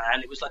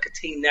Aquaman. It was like a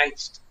teen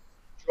angst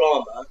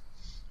drama.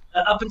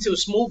 Up until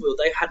Smallville,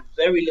 they had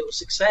very little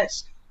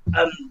success.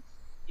 Other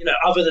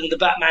than the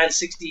Batman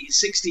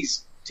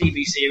 60s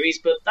TV series,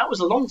 but that was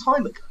a long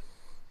time ago.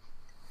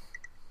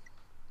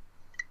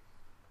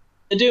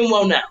 They're doing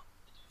well now.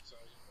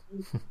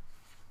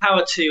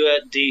 Power to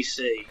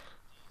DC.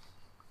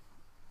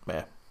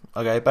 Yeah.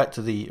 Okay, back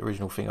to the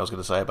original thing I was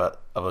going to say about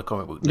other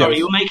comic book. Sorry,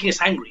 you're making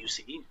us angry, you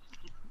see.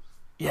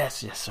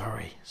 Yes,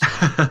 sorry.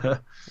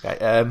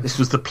 Okay, this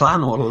was the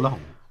plan all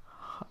along.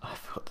 I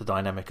forgot the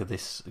dynamic of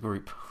this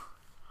group.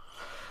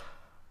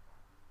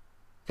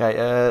 Okay,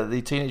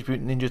 the Teenage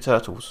Mutant Ninja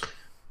Turtles.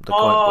 The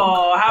comic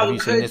book. How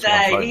could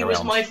they? He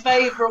was my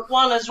favourite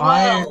one as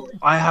well.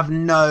 I have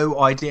no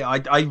idea.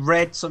 I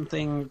read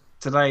something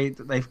today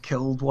that they've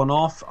killed one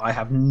off. I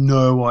have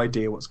no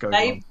idea what's going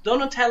on.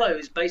 Donatello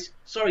is based.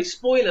 Sorry,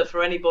 spoiler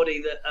for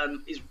anybody that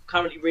is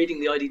currently reading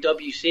the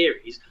IDW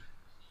series.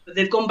 But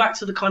they've gone back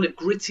to the kind of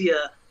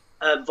grittier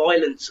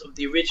violence of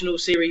the original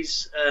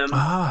series.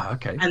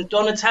 Okay. And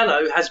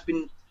Donatello has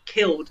been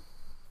killed,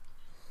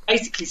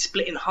 basically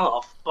split in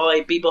half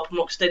by Bebop and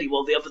Rocksteady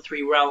while the other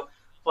three were out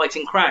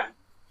fighting Krang.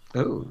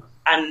 Oh.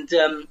 And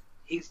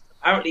he's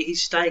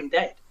staying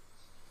dead.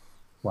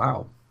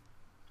 Wow.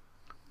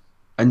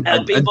 And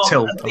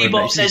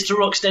Bebop says to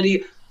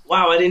Rocksteady,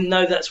 "Wow, I didn't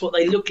know that's what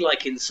they look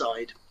like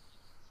inside."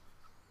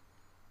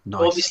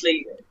 Nice.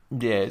 Obviously,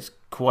 yeah, it's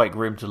quite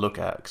grim to look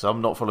at because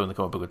I'm not following the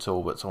comic book at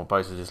all. But someone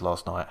posted this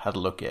last night, had a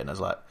look at it, and I was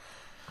like,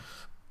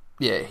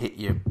 "Yeah, it hit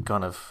you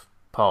kind of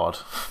hard."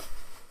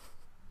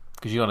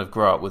 Because you kind of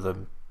grow up with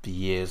them for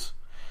years.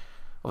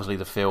 Obviously,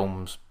 the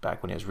films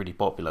back when it was really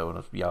popular when I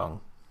was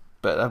young,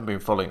 but I haven't been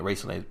following it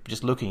recently.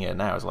 Just looking at it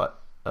now, it's like,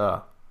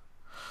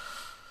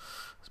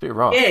 it's a bit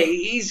rough. Yeah,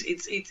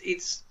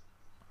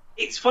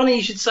 it's funny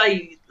you should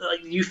say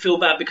you feel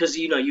bad because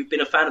you've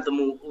been a fan of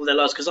them all their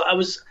lives. Because I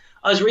was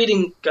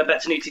reading, going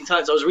back to New Teen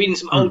Titans, I was reading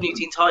some old New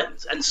Teen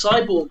Titans, and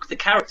Cyborg, the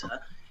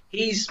character,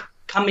 he's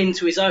come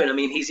into his own. I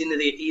mean, he's in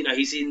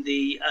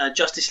the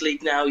Justice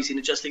League now. He's in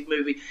a Justice League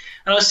movie,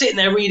 and I was sitting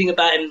there reading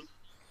about him,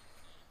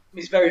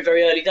 his very,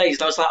 very early days,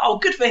 and I was like, oh,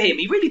 good for him.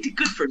 He really did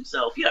good for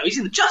himself. You know, he's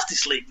in the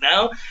Justice League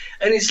now,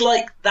 and it's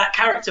like that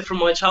character from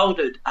my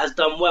childhood has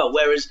done well.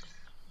 Whereas,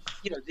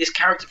 you know, this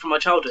character from my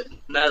childhood,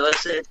 as I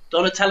said,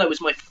 Donatello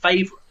was my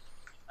favourite.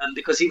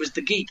 Because he was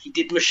the geek, he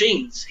did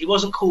machines. He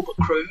wasn't cool but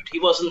crude. He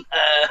wasn't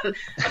a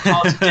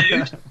party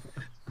dude.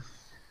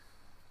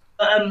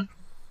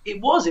 It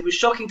was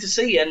shocking to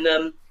see. And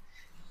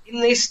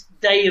in this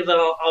day of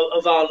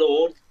our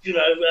Lord, you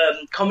know,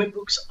 comic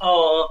books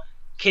are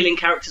killing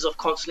characters off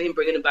constantly and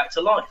bringing them back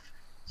to life.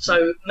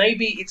 So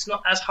maybe it's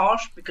not as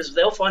harsh because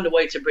they'll find a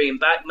way to bring him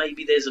back.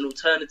 Maybe there's an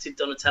alternative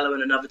Donatello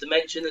in another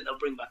dimension that they'll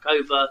bring back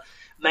over.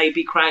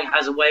 Maybe Krang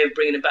has a way of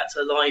bringing him back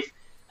to life.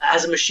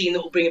 As a machine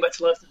that will bring it back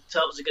to life that the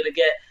Turtles are going to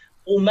get.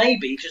 Or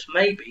maybe, just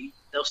maybe,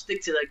 they'll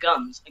stick to their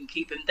guns and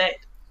keep him dead,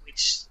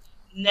 which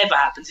never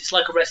happens. It's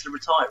like a wrestler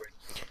retiring.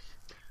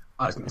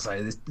 I was going to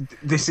say,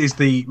 this is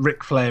the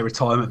Ric Flair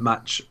retirement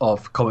match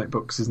of comic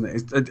books,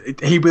 isn't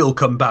it? He will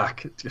come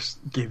back, just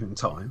give him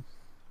time.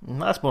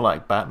 That's more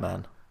like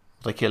Batman.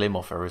 They kill him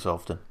off every so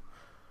often.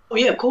 Oh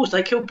yeah, of course,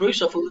 they kill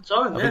Bruce off all the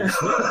time,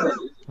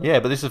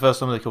 Yeah, but this is the first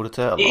time they killed a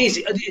turtle. It is.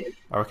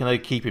 I reckon they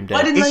keep him dead.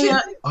 Why didn't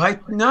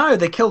they? No,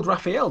 they killed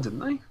Raphael,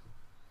 didn't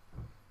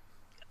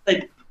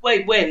they?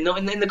 Wait, when? Not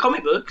in the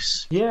comic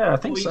books? Yeah, I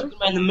think so. Or are you talking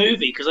about in the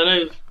movie? Because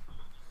I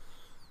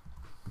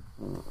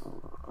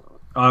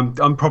know...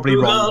 I'm probably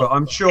wrong, but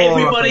I'm sure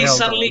everybody Raphael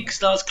suddenly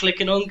starts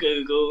clicking on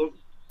Google.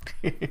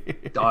 No,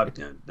 I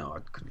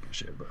couldn't give a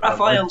shit. But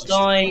Raphael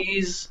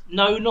dies.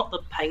 No, not the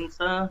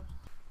painter.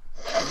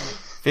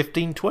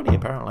 15:20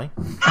 apparently.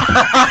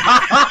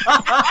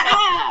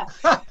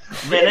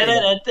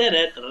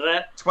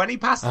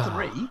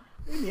 3:20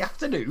 in the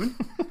afternoon.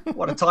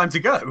 What a time to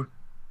go!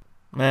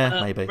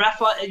 Maybe.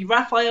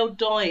 Raphael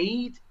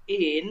died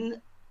in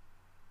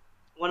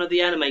one of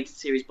the animated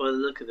series, by the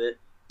look of it.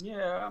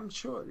 Yeah, I'm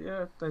sure.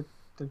 Yeah, they've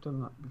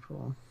done that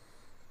before.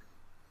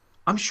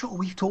 I'm sure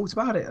we've talked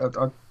about it.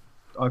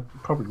 I'm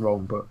probably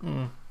wrong, but.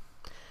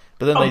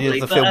 But then they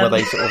did the film where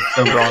they sort of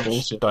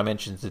branched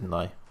dimensions, didn't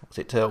they? Was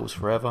it Turtles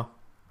Forever?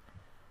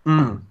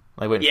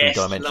 They went through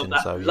dimensions.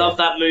 Love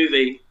that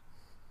movie.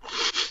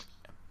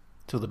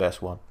 Still the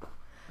best one.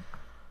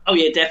 Oh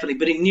yeah, definitely.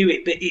 But it knew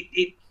it. But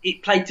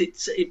it played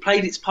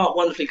its part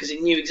wonderfully because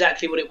it knew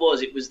exactly what it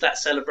was. It was that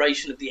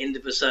celebration of the end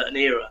of a certain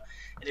era,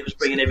 and it was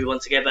bringing everyone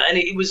together. And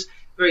it was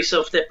very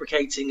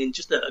self-deprecating and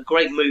just a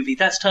great movie.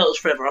 That's Turtles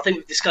Forever. I think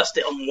we've discussed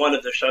it on one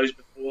of the shows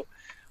before.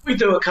 We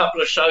do a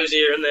couple of shows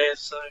here and there,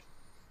 so.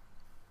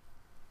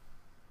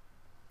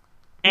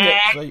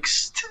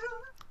 Next.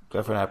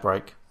 Go for an ad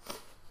break.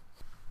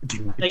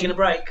 Taking a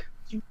break.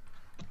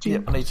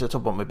 Yep, I need to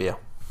top up my beer.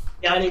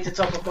 Yeah, I need to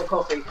top up my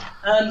coffee.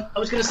 I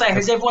was going to say,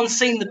 has everyone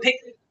seen the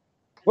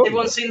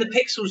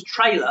Pixels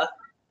trailer?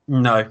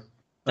 No.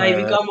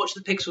 David, go and watch the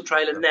Pixel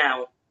trailer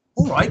now.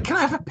 All right, can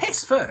I have a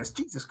piss first?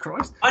 Jesus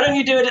Christ! Why don't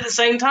you do it at the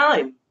same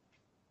time?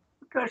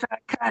 Because I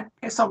can't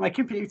piss on my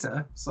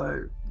computer.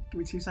 So give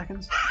me 2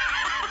 seconds.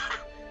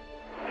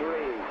 3,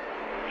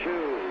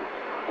 2,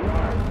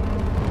 1.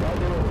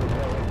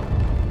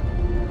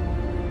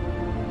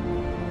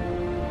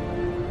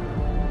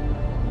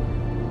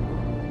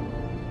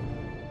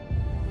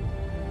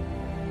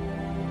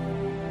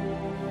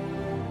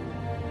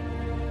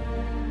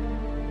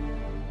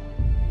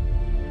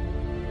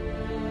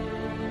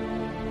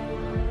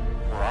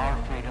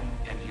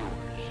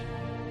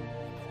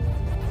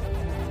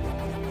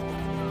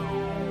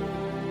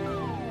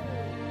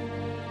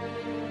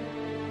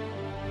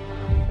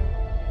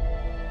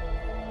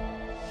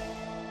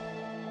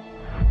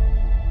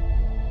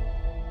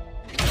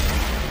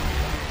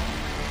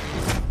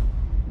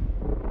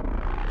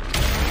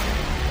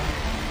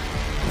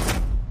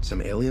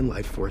 Some alien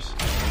life force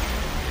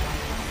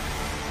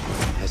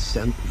has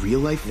sent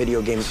real-life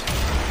video games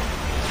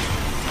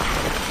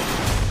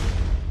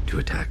to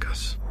attack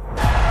us.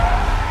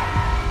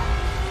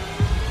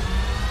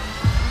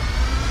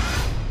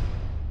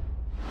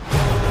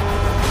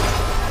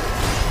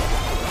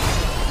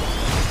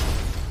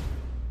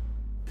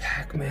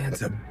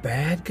 Pac-Man's a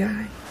bad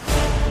guy?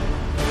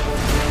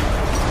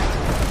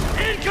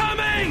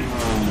 Incoming!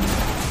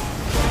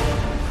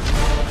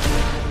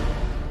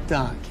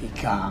 Donkey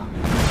Kong.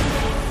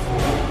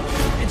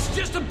 It's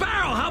just a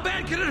barrel. How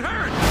bad can it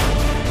hurt?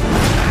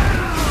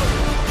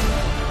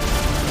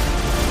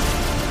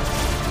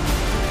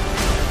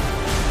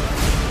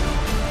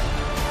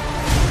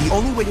 The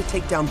only way to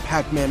take down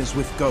Pac-Man is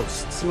with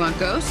ghosts. You want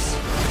ghosts?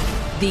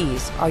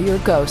 These are your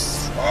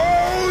ghosts.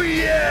 Oh,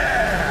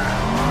 yeah!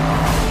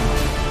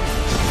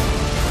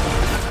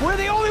 We're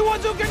the only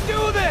ones who can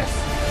do this!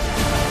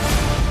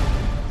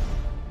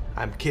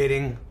 I'm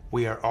kidding.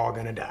 We are all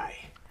gonna die.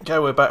 Okay,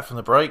 we're back from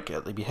the break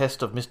at the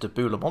behest of Mr.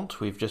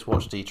 Boulamont. We've just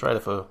watched the trailer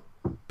for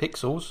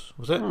Pixels,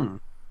 was it?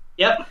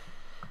 Yep.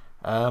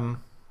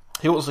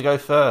 Who wants to go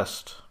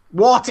first?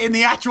 What in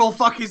the actual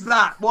fuck is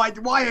that? Why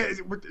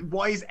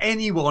is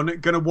anyone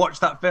going to watch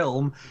that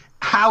film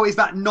how is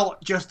that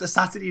not just a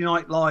Saturday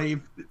Night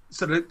Live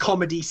sort of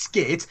comedy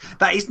skit?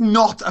 That is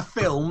not a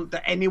film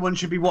that anyone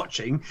should be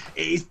watching.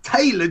 It is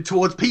tailored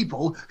towards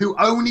people who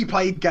only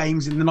played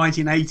games in the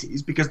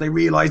 1980s because they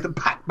realised that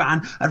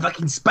Pac-Man and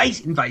fucking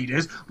Space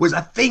Invaders was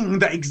a thing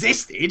that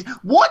existed.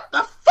 What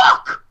the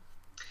fuck?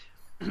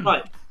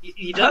 Right,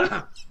 you don't?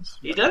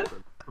 You don't?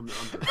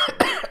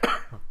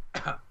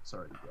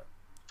 Sorry.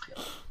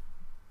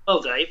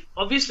 Well, Dave,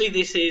 obviously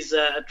this is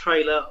a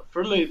trailer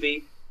for a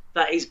movie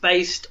that is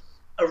based,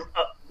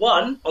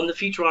 one, on the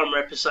Futurama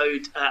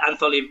episode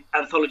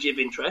Anthology of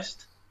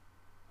Interest.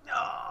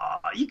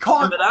 You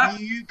can't. Remember that?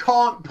 You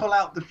can't pull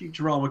out the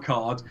Futurama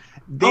card.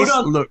 This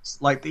looks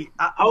like the.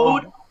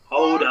 Hold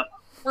up.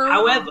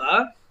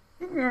 However,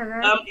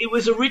 it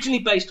was originally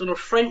based on a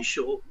French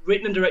short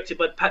written and directed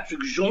by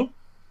Patrick Jean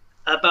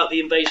about the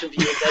invasion of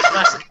their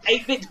classic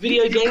 8-bit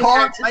video game. You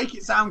can't characters. make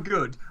it sound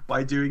good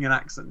by doing an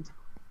accent.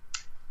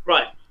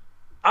 Right.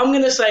 I'm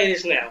going to say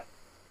this now.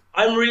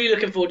 I'm really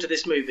looking forward to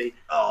this movie.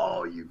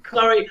 Oh, you can't.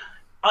 Sorry.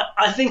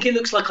 I think it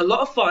looks like a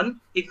lot of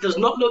fun. It does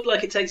not look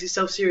like it takes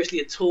itself seriously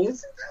at all.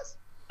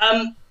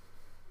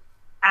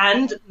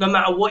 And no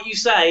matter what you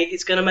say,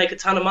 it's going to make a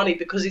ton of money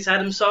because it's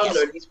Adam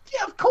Sandler. Yes.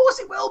 Yeah, of course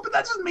it will, but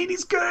that doesn't mean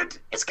it's good.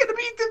 It's going to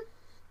be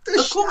the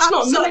Of course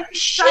not. No,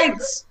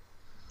 shit.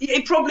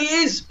 It probably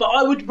is, but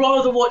I would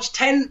rather watch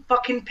 10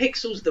 fucking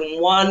pixels than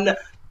one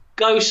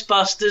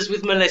Ghostbusters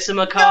with Melissa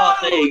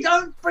McCarthy. No,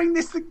 don't bring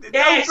this.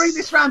 Don't bring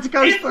this round to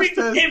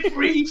Ghostbusters.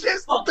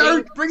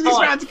 Don't bring this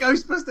round to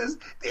Ghostbusters.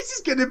 This is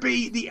going to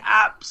be the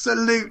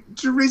absolute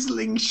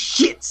drizzling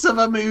shits of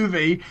a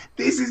movie.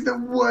 This is the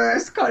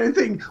worst kind of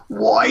thing.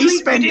 Why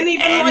spend You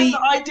didn't even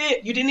like the idea.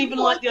 You didn't even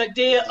like the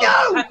idea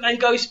of Pac-Man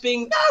Ghost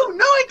being.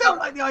 No, I don't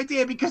like the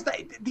idea because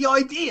the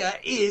idea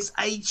is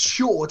a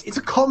short. It's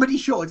a comedy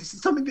short. It's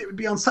something that would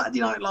be on Saturday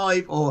Night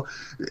Live or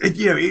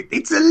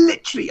it's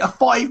literally a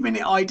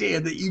 5-minute idea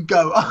that you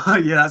go, oh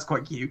yeah, that's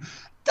quite cute.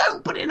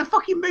 Don't put it in a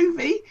fucking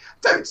movie.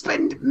 Don't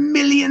spend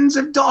millions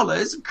of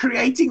dollars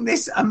creating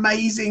this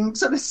amazing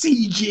sort of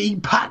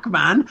CG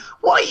Pac-Man.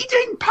 Why are you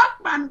doing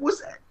Pac-Man?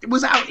 Was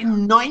out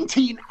in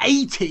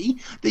 1980,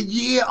 the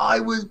year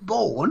I was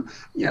born.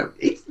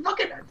 It's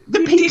fucking the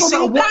people that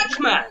are watching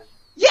Pac-Man.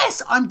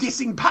 Yes, I'm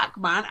dissing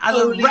Pac-Man as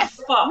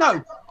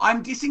No,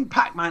 I'm dissing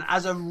Pac-Man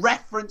as a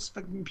reference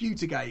for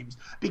computer games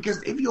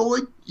because if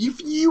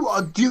you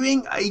are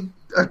doing a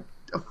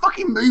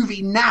fucking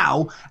movie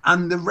now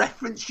and the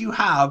reference you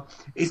have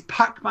is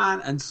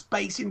Pac-Man and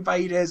Space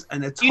Invaders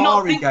and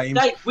Atari games.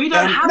 We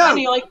don't have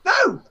any.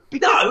 We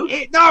don't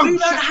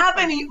have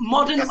any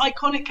modern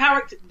iconic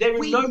characters. There are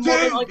no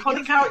modern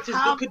iconic characters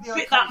that could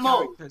fit that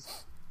mold.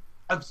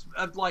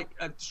 Of like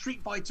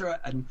Street Fighter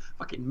and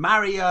fucking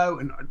Mario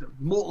and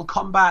Mortal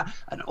Kombat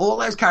and all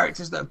those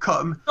characters that have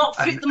come. Not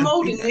fit the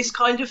mold in this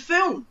kind of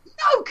film.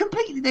 No,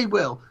 completely they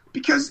will.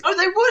 Because they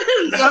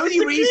wouldn't. The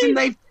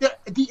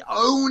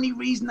only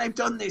reason they've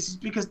done this is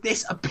because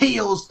this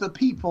appeals to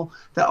people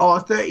that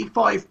are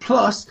 35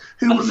 plus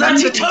who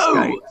remember these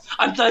games.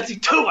 I'm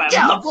 32.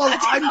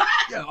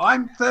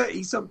 I'm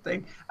 30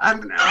 something,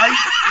 and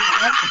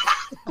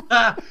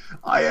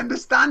I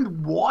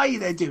understand why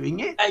they're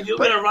doing it. Hey, you're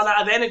going to run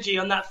out of energy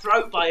on that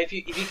throat bite if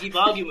you keep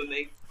arguing with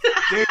me.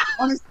 Dude,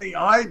 honestly,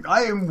 I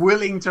am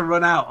willing to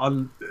run out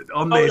on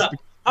this.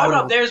 Hold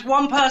up. There's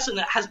one person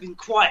that has been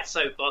quiet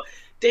so far.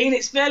 Dean,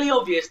 it's fairly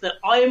obvious that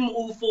I am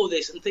all for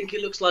this and think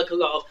it looks like a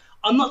lot of...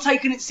 I'm not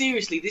taking it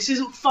seriously. This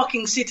isn't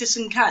fucking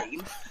Citizen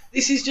Kane.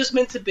 This is just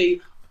meant to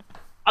be...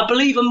 I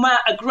believe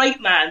a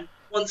great man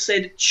once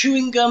said,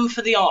 chewing gum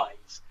for the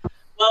eyes.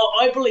 Well,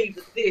 I believe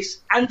that this,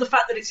 and the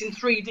fact that it's in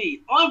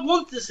 3D, I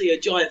want to see a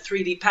giant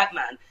 3D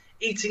Pac-Man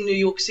eating New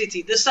York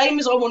City. The same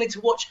as I wanted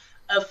to watch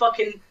a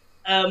fucking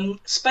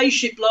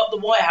spaceship blow up the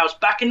White House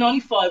back in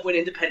 95 when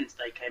Independence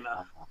Day came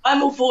out.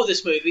 I'm all for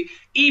this movie,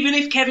 even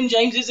if Kevin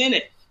James is in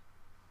it.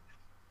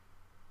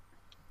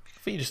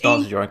 I think you just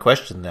answered your own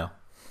question now.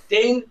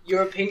 Dean,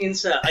 your opinion,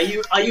 sir. Are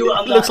you?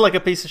 It looks like a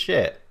piece of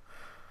shit.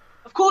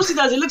 Of course it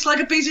does. It looks like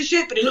a piece of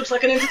shit, but it looks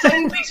like an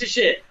entertaining piece of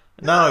shit.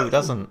 No, it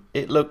doesn't.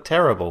 It looked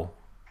terrible.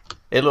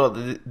 It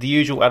looked the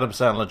usual Adam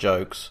Sandler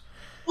jokes.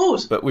 Of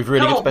course. But with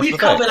really good special we've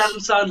effects. Covered Adam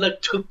Sandler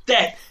to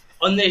death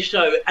on this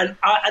show, and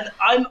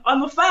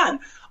I'm a fan.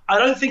 I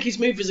don't think his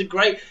movies are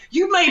great.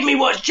 You made me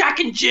watch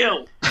Jack and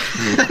Jill.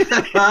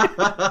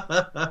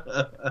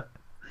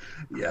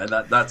 Yeah,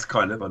 that's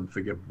kind of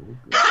unforgivable.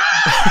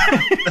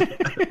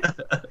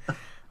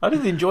 I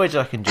didn't enjoy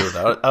Jack and Jill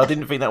though. I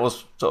didn't think that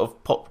was sort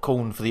of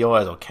popcorn for the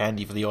eyes or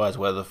candy for the eyes,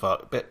 whatever the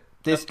fuck. But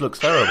this looks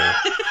terrible.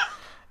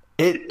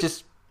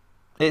 It's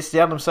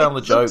the Adam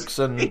Sandler jokes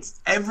and it's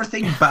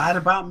everything bad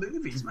about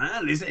movies,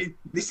 man.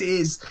 This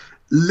is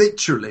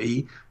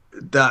literally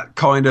that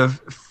kind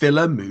of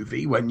filler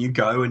movie when you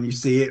go and you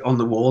see it on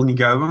the wall and you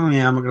go, oh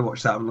yeah, I'm not going to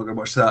watch that. I'm not going to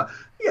watch that.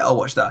 Yeah, I'll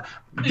watch that.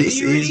 Do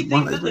you really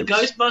think that the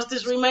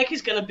Ghostbusters remake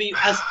is going to be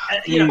as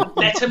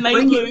better made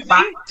bring movie? It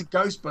back to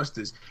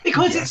Ghostbusters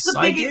because yes, it's the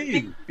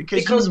biggest.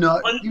 Because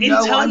in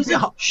terms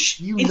of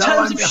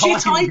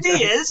shit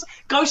ideas,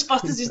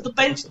 Ghostbusters is the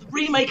bench. The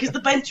remake is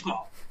the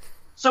benchmark.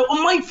 So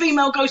on my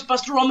female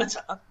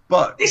Ghostbusterometer,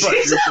 this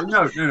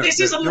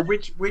is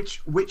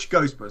which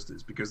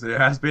Ghostbusters? Because there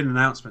has been an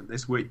announcement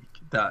this week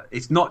that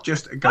it's not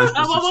just a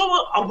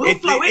Ghostbusters. We'll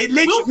flow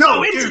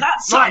into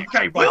that, son.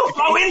 We'll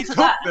flow into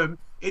that.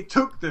 It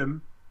took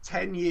them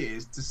 10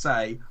 years to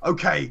say,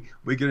 okay,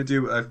 we're going to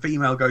do a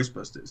female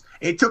Ghostbusters.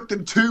 It took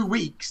them 2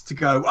 weeks to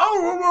go,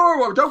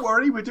 oh, don't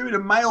worry, we're doing a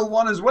male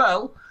one as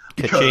well.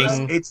 Because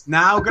it's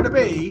now going to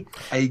be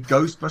a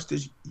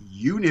Ghostbusters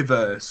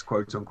universe,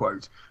 quote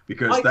unquote.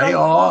 Because they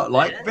are,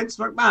 like Vince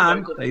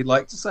McMahon, they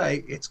like to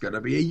say, it's going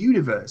to be a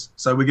universe.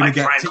 So we're going to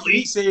get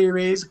TV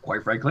series,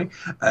 quite frankly,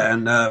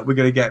 and we're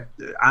going to get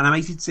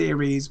animated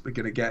series, we're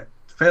going to get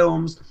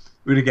films,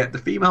 we're going to get the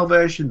female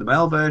version, the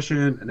male version,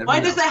 and everything. Why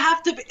does there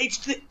have to be...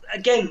 It's,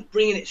 again,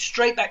 bringing it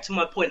straight back to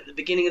my point at the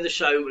beginning of the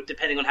show,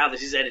 depending on how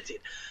this is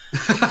edited.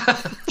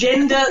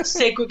 Gender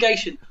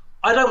segregation.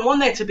 I don't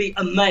want there to be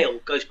a male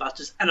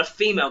Ghostbusters and a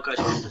female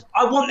Ghostbusters.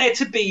 I want there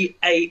to be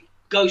a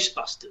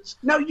Ghostbusters.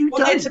 No, you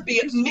don't. I want there to be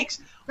a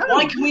mix.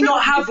 Why can we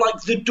not have like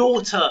the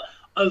daughter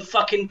of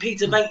fucking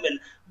Peter Venkman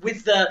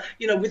with the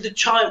with the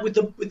child with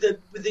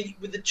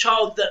the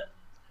child that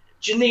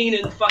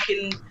Janine and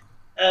fucking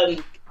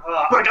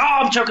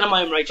I'm choking on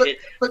my own rage here.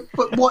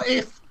 But what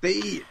if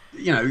the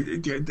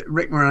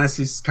Rick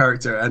Moranis'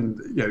 character and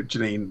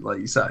Janine, like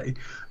you say,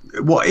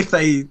 what if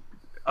they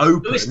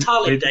open Louis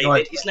Tully,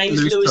 David. His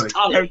name's Louis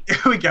Tully.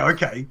 Here we go.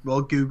 Okay.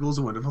 Well, Google's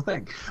a wonderful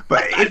thing.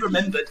 But I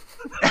remembered.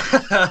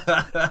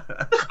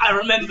 I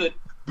remembered.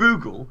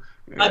 Google.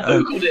 I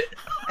Googled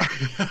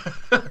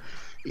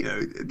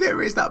it.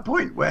 There is that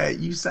point where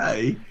you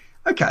say,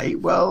 okay,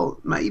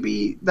 well,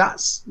 maybe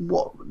that's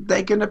what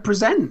they're going to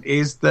present,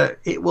 is that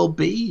it will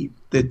be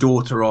the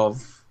daughter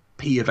of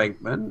Peter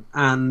Venkman,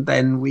 and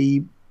then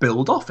we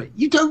build off it.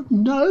 You don't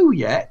know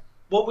yet.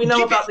 What we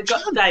know about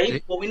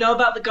what we know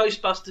about the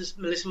Ghostbusters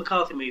Melissa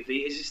McCarthy movie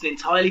is it's an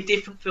entirely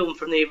different film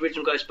from the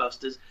original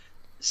Ghostbusters,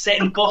 set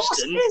in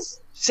Boston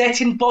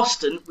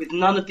with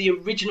none of the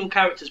original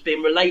characters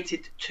being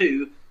related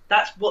to.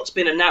 That's what's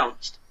been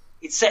announced.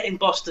 It's set in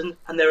Boston,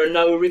 and there is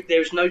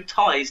no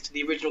ties to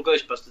the original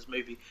Ghostbusters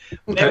movie.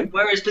 Okay.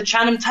 Whereas the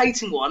Channing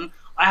Tatum one,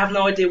 I have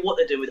no idea what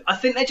they're doing with it. I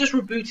think they're just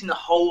rebooting the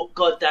whole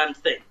goddamn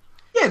thing.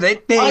 Yeah,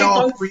 they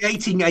are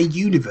creating a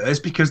universe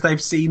because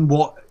they've seen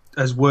what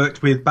has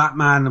worked with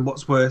Batman and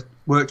what's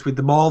worked with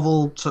the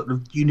Marvel sort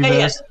of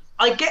universe. Yeah,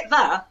 I get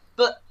that,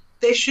 but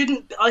there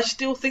shouldn't. I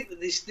still think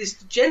that this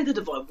gender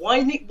divide.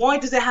 Why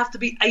does there have to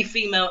be a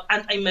female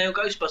and a male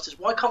Ghostbusters?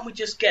 Why can't we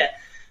just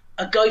get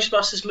a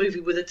Ghostbusters movie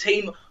with a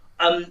team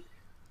of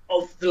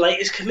the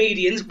latest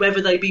comedians, whether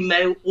they be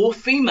male or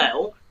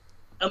female,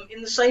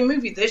 in the same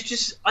movie?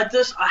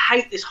 I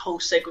hate this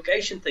whole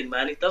segregation thing,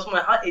 man. It does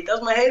my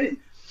head in.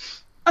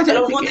 I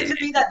don't want it to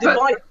be that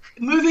divide.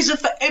 Movies are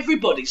for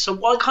everybody, so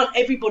why can't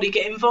everybody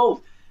get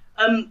involved?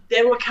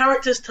 There were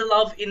characters to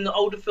love in the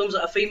older films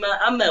that are female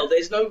and male.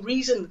 There's no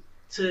reason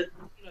to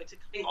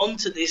cling on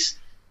to this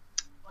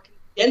fucking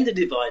gender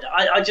divide.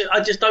 I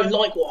just don't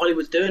like what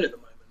Hollywood's doing at the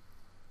moment.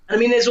 I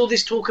mean, there's all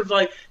this talk of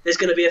like there's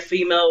going to be a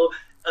female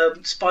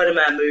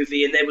Spider-Man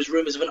movie, and there was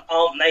rumours of an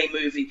Aunt May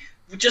movie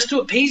just to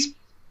appease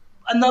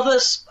another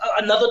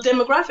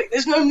demographic.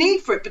 There's no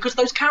need for it because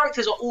those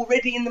characters are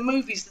already in the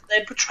movies that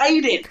they're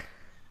portrayed in.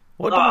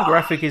 What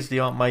demographic is the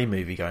Aunt May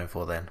movie going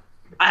for then?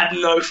 I have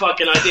no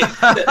fucking idea.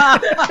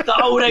 The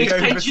old age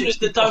pensioners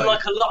that don't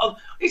like a lot of...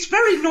 It's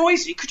very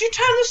noisy. Could you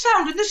turn the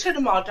sound in the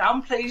cinema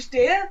down, please,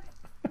 dear?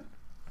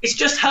 It's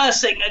just her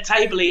sitting at a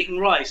table eating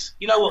rice.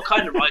 You know what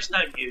kind of rice,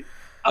 don't you?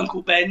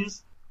 Uncle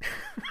Ben's.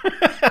 There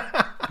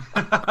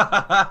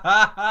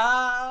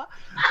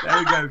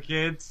we go,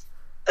 kids.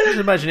 Just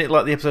imagine it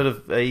like the episode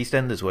of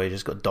EastEnders where you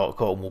just got Dot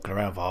Cotton walking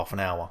around for half an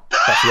hour.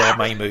 That's the Aunt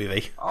May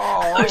movie.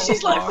 Oh,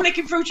 she's like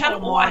flicking through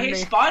channel. I hear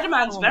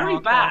Spider-Man's very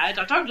bad.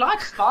 I don't like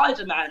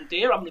Spider-Man,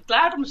 dear. I'm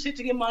glad I'm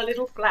sitting in my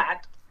little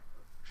flat.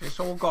 It's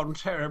all gone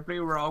terribly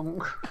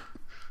wrong.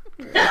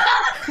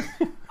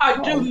 I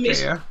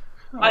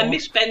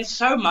miss Ben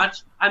so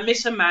much. I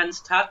miss a man's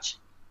touch.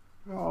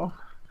 Oh,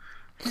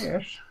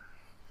 yes.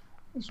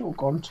 It's all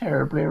gone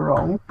terribly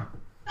wrong.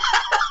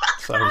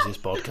 So is this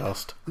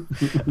podcast.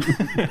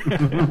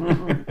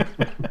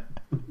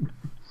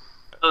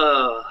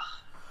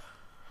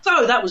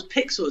 So that was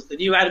Pixels, the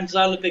new Adam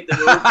Sandler pick that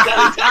we're all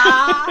going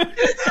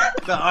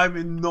to... that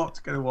I'm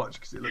not going to watch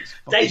because it looks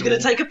fucking Dave's going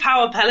to take a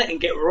power pellet and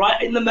get right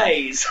in the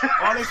maze.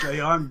 Honestly,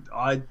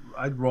 I'd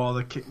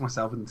rather kick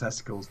myself in the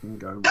testicles than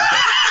go and watch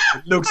it.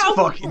 It looks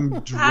fucking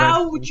dreadful.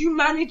 How would you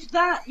manage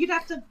that? You'd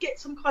have to get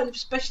some kind of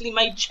specially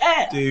made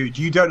chair. Dude,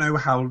 you don't know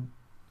how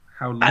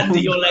long... Under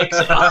your legs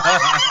are.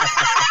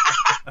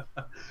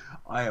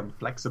 I am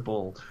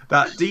flexible.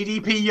 That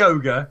DDP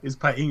yoga is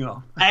paying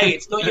off. Hey,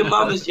 it's not your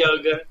mama's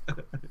yoga.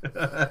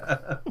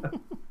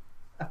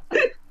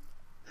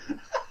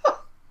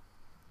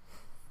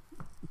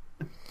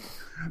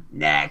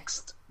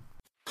 Next.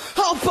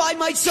 Oh!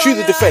 Shoot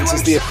the Defence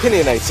is the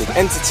opinionated,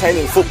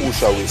 entertaining football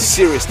show with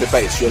serious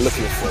debates you're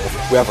looking for.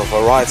 We have a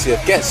variety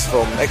of guests,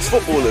 from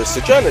ex-footballers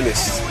to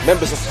journalists,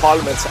 members of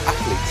parliament to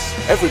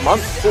athletes. Every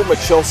month, former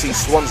Chelsea,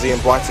 Swansea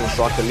and Brighton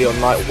striker Leon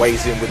Knight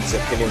weighs in with his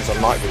opinions on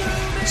night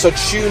review. So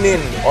tune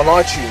in on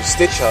iTunes,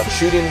 Stitcher,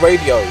 TuneIn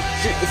Radio,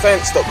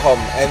 shootdefence.com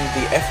and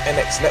the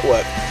FNX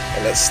network,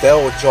 and let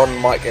Stell, John,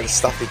 Mike and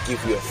Stuffy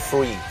give you a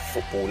free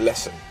football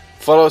lesson.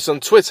 Follow us on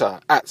Twitter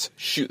at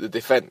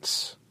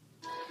shootthedefence.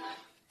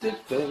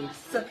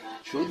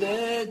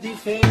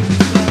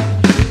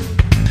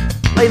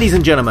 Ladies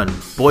and gentlemen,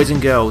 boys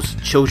and girls,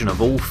 children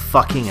of all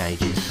fucking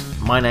ages,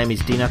 my name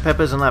is Dino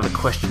Peppers and I have a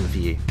question for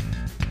you.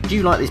 Do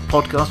you like this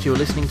podcast you're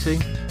listening to?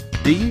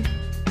 Do you?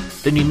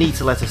 Then you need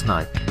to let us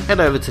know. Head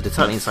over to the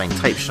Totally Insane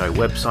Tape Show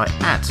website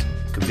at,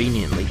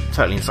 conveniently,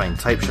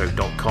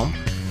 totallyinsanetapeshow.com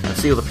and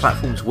see all the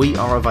platforms we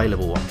are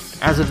available on.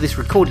 As of this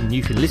recording,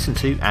 you can listen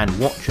to and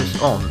watch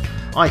us on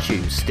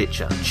iTunes,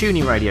 Stitcher,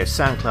 TuneIn Radio,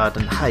 SoundCloud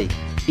and hey,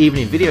 even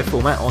in video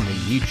format on the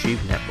YouTube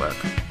network.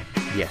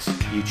 Yes,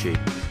 YouTube.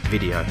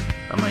 Video.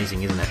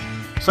 Amazing, isn't it?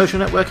 Social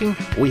networking?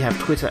 We have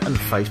Twitter and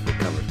Facebook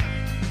covered.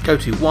 Go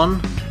to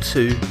 1,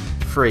 2,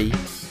 3,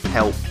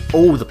 help,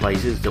 all the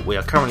places that we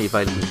are currently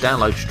available to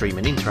download, stream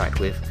and interact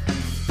with.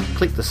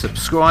 Click the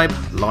subscribe,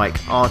 like,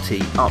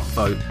 RT,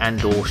 upvote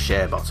and or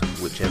share button,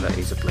 whichever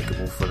is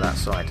applicable for that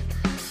site.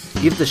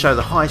 Give the show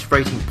the highest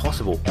rating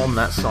possible on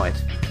that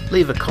site.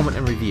 Leave a comment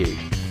and review.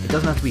 It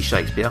doesn't have to be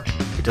Shakespeare.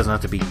 It doesn't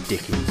have to be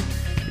Dickens.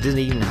 It doesn't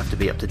even have to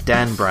be up to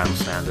Dan Brown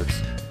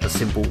standards. A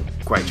simple,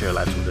 great Joe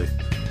lads will do.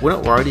 We're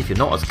not worried if you're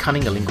not as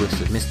cunning a linguist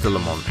as Mr.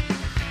 Lamont.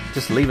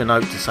 Just leave a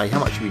note to say how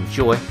much you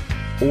enjoy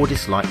or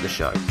dislike the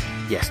show.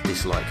 Yes,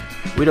 dislike.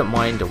 We don't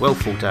mind a well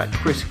thought out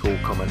critical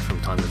comment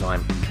from time to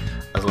time,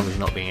 as long as you're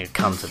not being a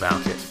cunt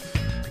about it.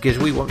 Because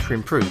we want to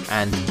improve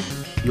and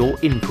your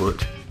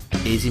input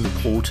is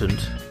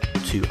important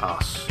to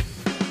us.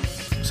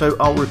 So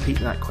I'll repeat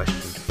that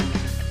question.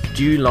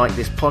 Do you like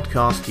this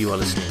podcast you are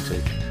listening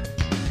to?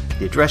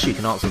 The address you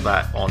can answer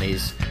that on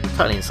is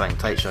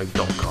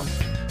totallyinsanetapeshow.com.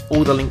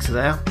 All the links are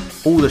there,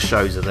 all the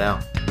shows are there,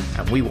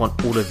 and we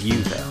want all of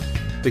you there.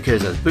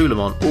 Because as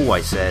Boulemont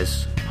always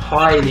says,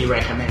 highly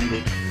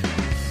recommended.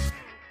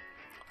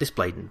 This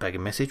blatant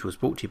begging message was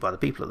brought to you by the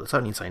people at the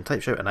Totally Insane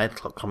Tape Show and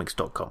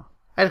 8o'clockcomics.com.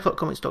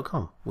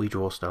 8o'clockcomics.com. We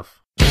draw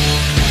stuff.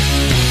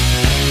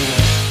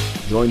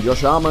 Join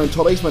Josh Armour and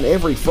Todd Eastman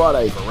every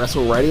Friday for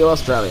Wrestle Radio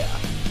Australia,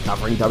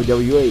 covering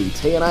WWE,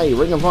 TNA,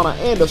 Ring of Honor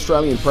and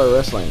Australian Pro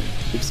Wrestling.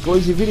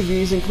 Exclusive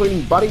interviews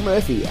including Buddy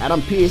Murphy,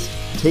 Adam Pearce,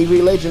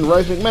 TV legend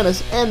Rose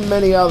McManus and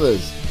many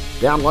others.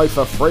 Download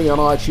for free on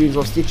iTunes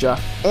or Stitcher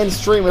and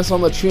stream us on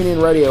the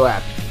TuneIn Radio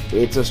app.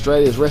 It's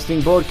Australia's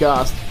wrestling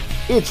broadcast.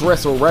 It's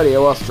Wrestle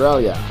Radio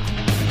Australia.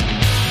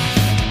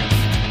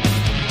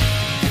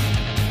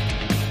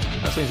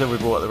 That seems like we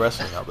brought the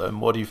wrestling up then.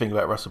 What do you think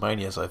about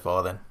WrestleMania so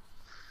far then?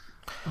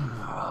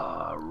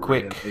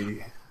 Quick.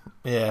 Really?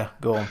 Yeah,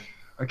 go on.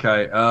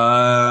 Okay.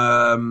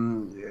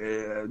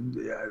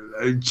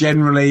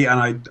 Generally,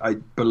 and I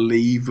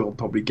believe we'll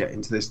probably get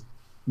into this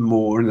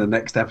more in the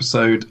next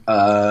episode,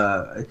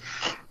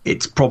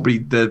 it's probably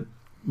the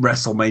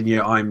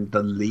WrestleMania I'm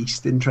the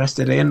least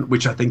interested in,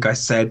 which I think I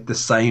said the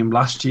same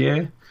last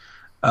year.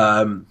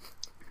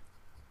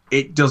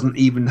 It doesn't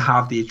even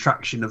have the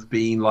attraction of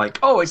being like,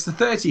 oh, it's the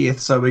 30th,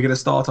 so we're going to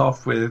start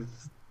off with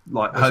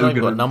like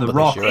Hogan and The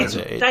Rock.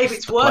 Dave,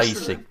 it's worse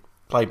than that.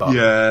 Play button.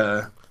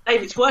 Yeah.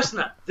 Dave, it's worse than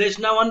that. There's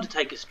no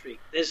Undertaker streak.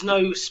 There's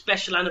no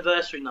special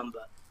anniversary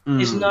number.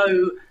 There's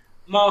no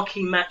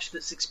marquee match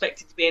that's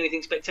expected to be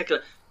anything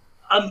spectacular.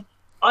 I'm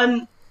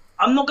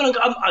not going to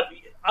go.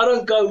 I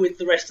don't go with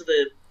the rest of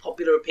the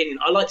popular opinion.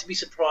 I like to be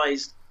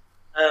surprised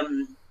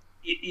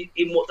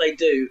in what they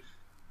do.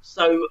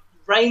 So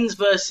Reigns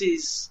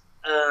versus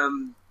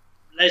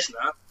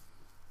Lesnar.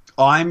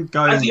 I'm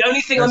going. And the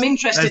only thing I'm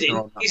interested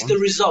in is the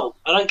result.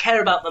 I don't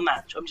care about the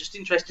match. I'm just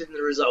interested in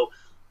the result.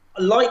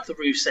 I like the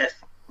Rusev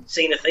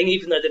Cena thing,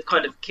 even though they've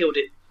kind of killed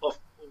it off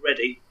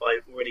already by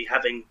already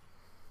having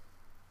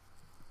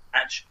a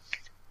match.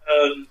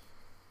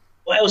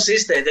 What else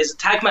is there? There's a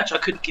tag match I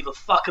couldn't give a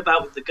fuck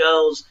about with the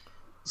girls.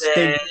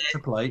 Sting,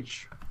 Triple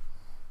H.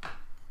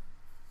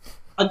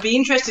 I'd be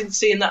interested in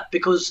seeing that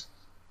because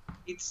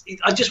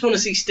I just want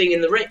to see Sting in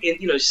the ring.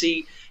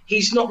 See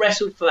he's not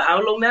wrestled for how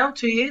long now?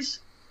 2 years?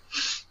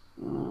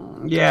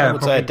 Yeah, I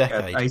would say a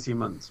decade. 18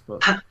 months.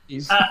 But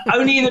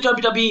only in the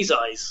WWE's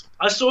eyes.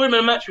 I saw him in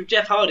a match with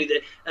Jeff Hardy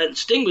there, and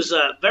Sting was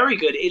very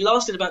good. It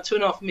lasted about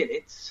 2.5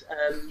 minutes.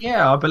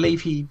 Yeah, I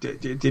believe he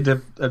did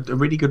a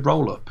really good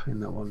roll-up in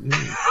that one. Didn't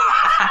he?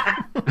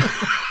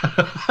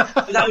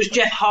 That was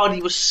Jeff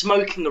Hardy was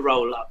smoking the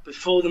roll-up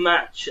before the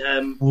match.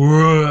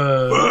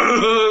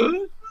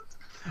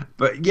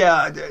 But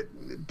yeah,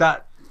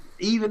 that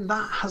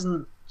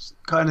hasn't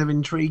kind of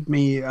intrigued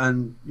me,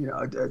 and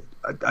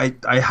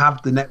I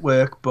have the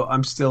network, but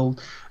I'm still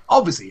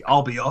obviously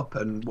I'll be up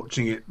and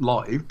watching it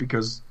live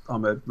because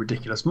I'm a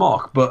ridiculous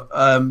mark. But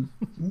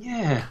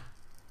yeah,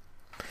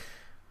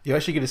 you're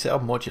actually going to sit up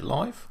and watch it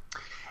live?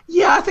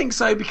 Yeah, I think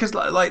so because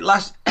like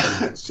last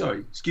Sorry,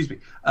 excuse me.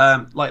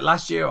 Like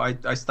last year,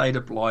 I stayed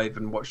up live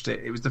and watched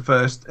it. It was the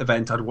first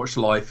event I'd watched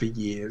live for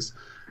years,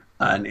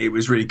 and it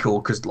was really cool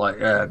because like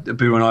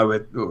Boo and I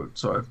were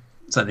sort of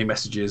sending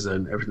messages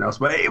and everything else.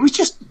 But it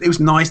was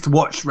nice to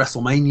watch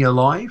WrestleMania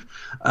live.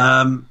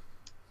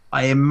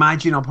 I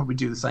imagine I'll probably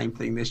do the same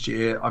thing this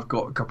year. I've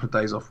got a couple of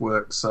days off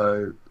work,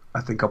 so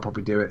I think I'll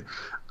probably do it.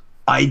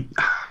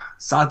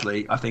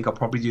 Sadly, I think I'll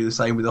probably do the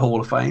same with the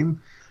Hall of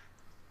Fame,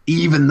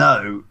 even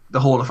though the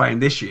Hall of Fame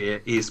this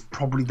year is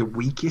probably the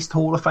weakest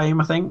Hall of Fame,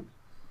 I think,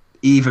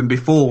 even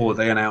before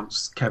they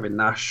announced Kevin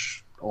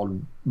Nash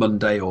on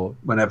Monday or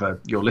whenever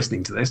you're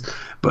listening to this.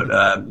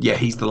 But yeah,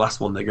 he's the last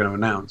one they're going to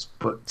announce.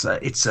 But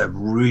it's a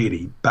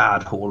really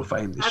bad Hall of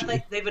Fame this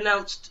year. They've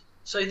announced...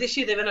 So this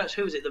year they've announced,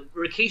 who is it? The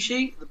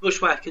Rikishi, the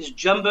Bushwhackers,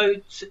 Jumbo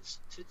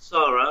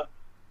Tsutsara,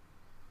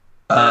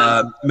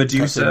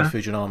 Medusa, Tatsumi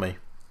Fujinami.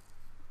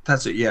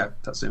 That's it. Yeah,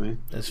 Tatsumi.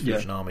 It's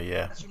Fujinami.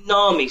 Yeah.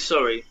 Tsunami.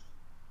 Sorry.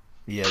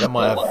 Yeah, that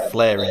might have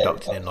Flair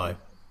inducted in though.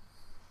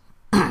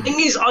 Thing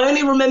is, I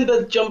only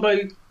remember Jumbo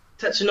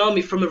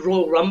Tatsunami from a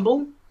Royal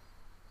Rumble.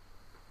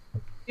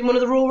 In one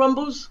of the Royal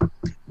Rumbles.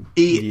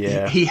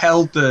 He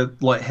held the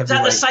like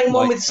heavyweight. Is that the same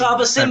one with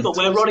Saba Simba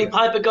where Roddy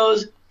Piper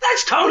goes,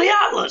 "That's Tony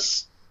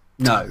Atlas"?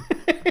 No.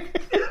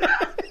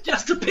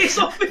 Just to piss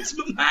off Vince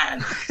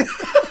McMahon.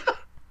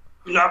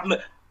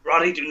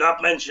 Roddy, do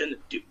not mention.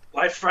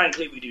 Quite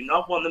frankly, we do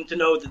not want them to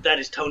know that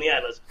is Tony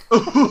Atlas.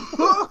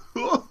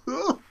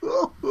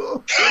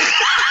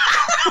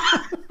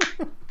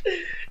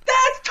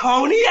 That's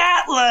Tony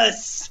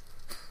Atlas.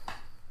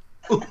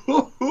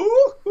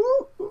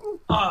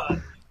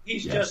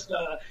 He's just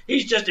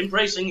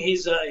embracing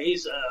his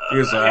heritage.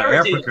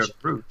 African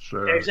roots.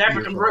 His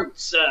African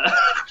roots.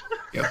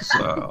 Yes,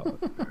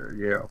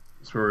 yeah,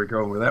 that's where we're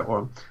going with that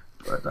one.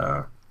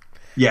 But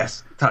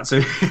yes,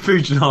 Tatsu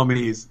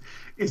Fujinami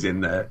is in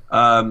there.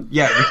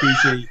 Yeah,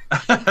 Rikishi,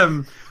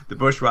 the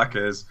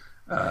Bushwhackers,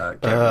 Kevin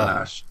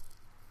Nash.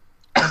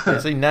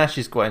 See, Nash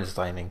is quite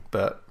entertaining,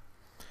 but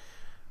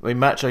I mean,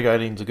 Macho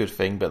going into a good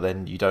thing, but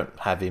then you don't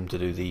have him to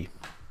do the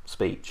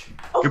speech.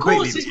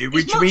 Completely,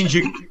 which means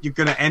you're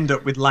going to end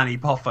up with Lanny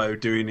Poffo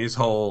doing his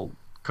whole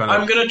kind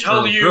of. I'm going to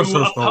tell you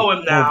a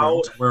poem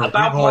now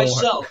about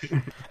myself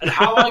and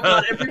how I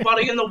got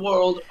everybody in the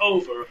world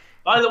over.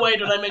 By the way,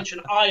 did I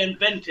mention I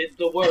invented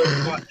the word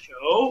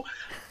macho?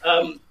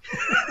 And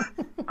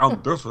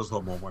this is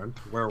the moment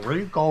where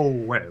we go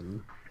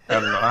in,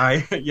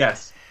 and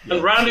yes.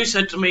 And Randy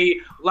said to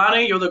me,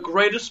 "Lanny, you're the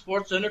greatest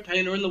sports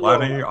entertainer in the world."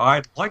 Lanny,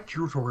 I'd like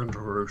you to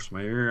introduce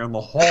me in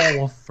the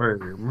Hall of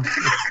Fame.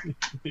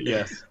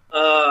 Yes.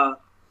 No.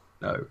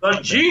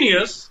 A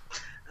genius.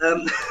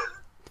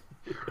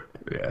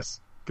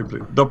 Yes.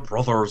 Completely. The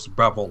Brothers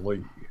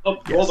Beverly. Oh,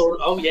 brother! Yes.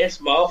 Oh, yes,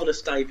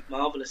 marvelous, David,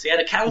 marvelous. He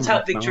had a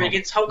count-out victory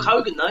against Hulk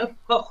Hogan, though.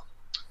 Oh.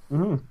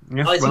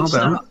 Yes, well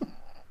done.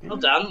 Well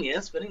done,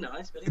 yes, very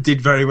nice. Did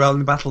very well in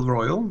the Battle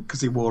Royal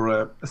because he wore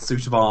a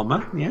suit of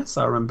armour. Yes,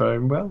 I remember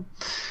him well.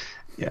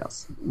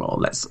 Yes, well,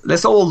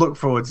 let's all look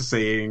forward to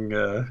seeing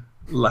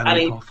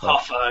Lanny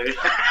Poffo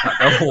at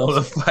the Hall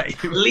of Fame.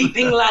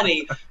 Leaping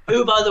Lanny,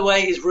 who, by the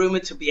way, is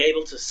rumoured to be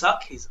able to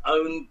suck his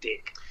own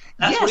dick.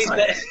 That's what he's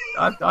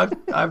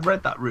I've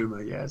read that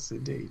rumour. Yes,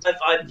 indeed.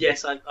 I've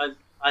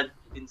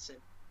been sent.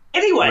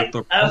 Anyway,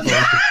 try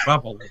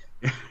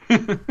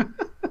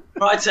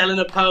telling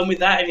a poem with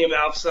that in your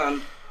mouth,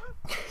 son.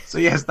 So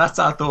yes, that's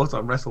our thoughts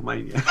on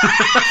WrestleMania.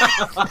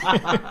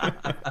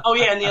 Oh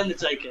yeah, and The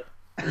Undertaker.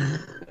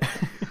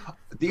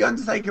 The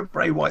Undertaker,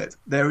 Bray Wyatt.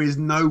 There is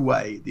no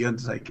way The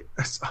Undertaker.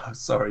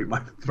 Sorry,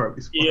 my throat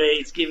is.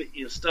 Yeah,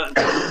 you're starting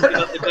to give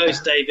up the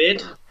ghost,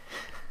 David.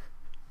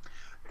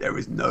 There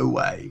is no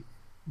way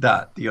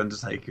that The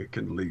Undertaker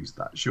can lose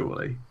that,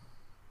 surely.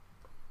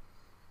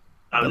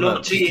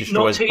 Not 2 years.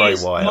 Not 2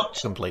 years. Not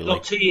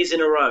 2 years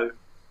in a row.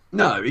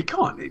 No, he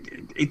can't.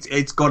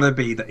 It's got to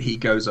be that he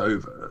goes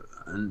over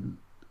and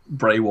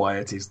Bray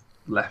Wyatt is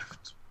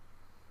left.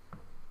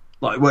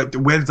 Like,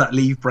 where does that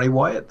leave Bray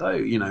Wyatt, though?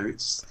 You know,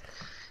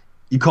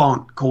 you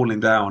can't call him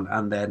down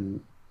and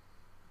then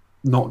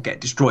not get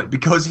destroyed.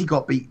 Because he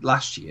got beat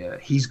last year,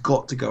 he's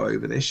got to go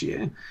over this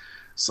year.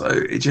 So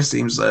it just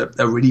seems a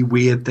really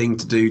weird thing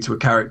to do to a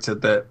character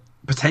that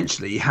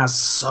potentially has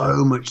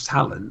so much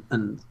talent,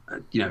 and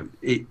you know,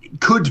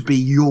 it could be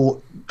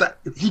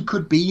he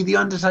could be the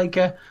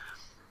Undertaker.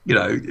 You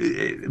know,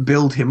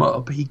 build him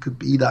up. He could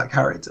be that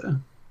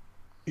character.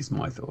 Is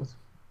my thought.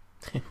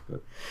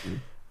 But, yeah.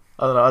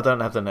 I don't know. I don't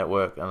have the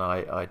network, and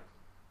I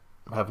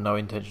have no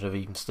intention of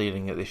even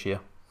stealing it this year.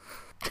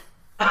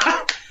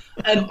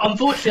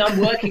 Unfortunately, I'm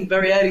working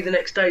very early the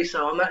next day,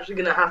 so I'm actually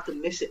going to have to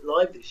miss it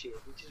live this year,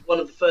 which is one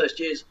of the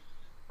first years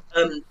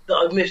that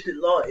I've missed it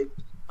live.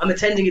 I'm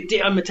attending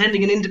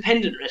an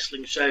independent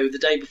wrestling show the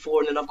day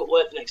before, and then I've got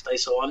work the next day,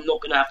 so I'm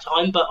not going to have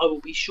time. But I will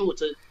be sure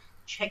to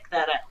check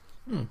that out.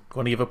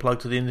 Want to give a plug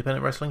to the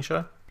independent wrestling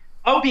show?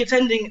 I'll be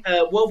attending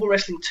World War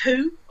Wrestling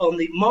 2 on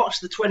the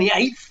March the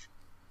 28th.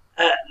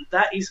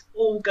 That is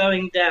all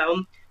going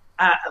down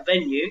at a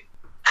venue.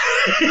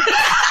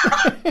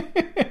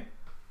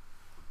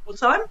 What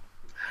time?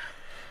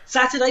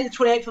 Saturday, the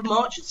 28th of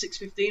March at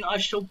 6:15, I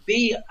shall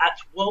be at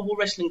World War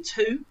Wrestling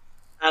 2.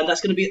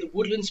 That's going to be at the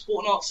Woodlands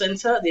Sport and Arts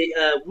Centre,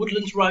 the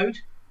Woodlands Road,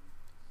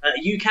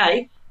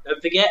 UK.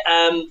 Don't forget,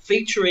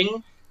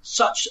 featuring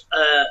such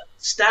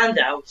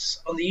standouts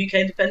on the UK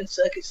independent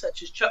circuit,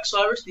 such as Chuck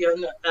Cyrus,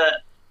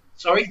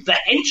 the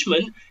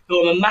Henchman,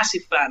 who I'm a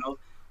massive fan of,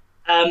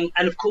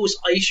 and of course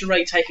Aisha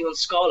Ray taking on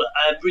Scarlett.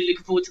 I'm really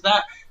looking forward to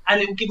that,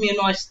 and it will give me a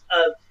nice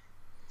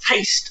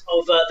taste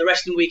of the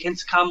wrestling weekend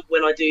to come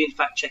when I do in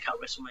fact check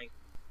out WrestleMania.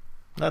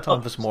 No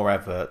time for some more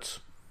adverts.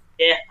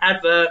 Yeah,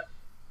 advert.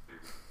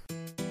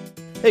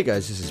 Hey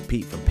guys, this is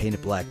Pete from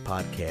Painted Black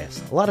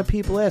Podcast. A lot of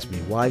people ask me,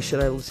 why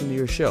should I listen to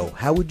your show?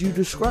 How would you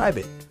describe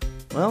it?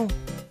 Well,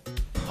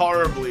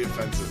 horribly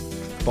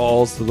offensive.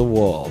 Balls to the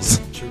walls.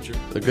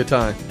 A good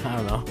time. I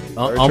don't know.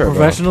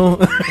 Unprofessional.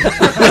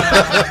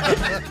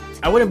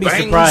 I wouldn't be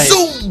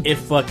surprised if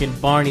fucking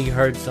Barney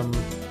heard some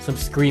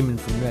screaming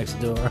from next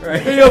door.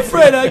 Hey, yo,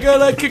 Fred, I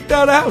got kicked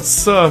out of the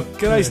house.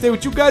 Can I stay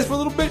with you guys for a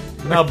little bit?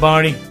 No,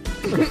 Barney.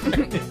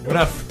 We're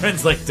not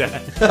friends like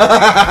that.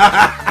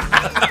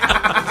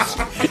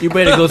 You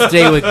better go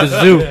stay with the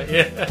zoo.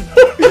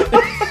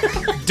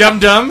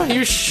 Dum-dum,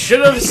 you should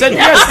have said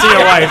yes to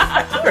your wife.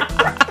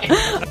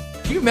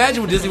 Can you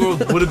imagine what Disney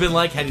World would have been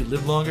like had he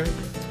lived longer?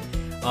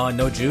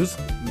 No Jews.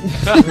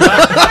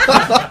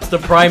 That's the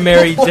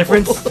primary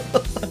difference.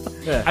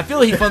 Yeah. I feel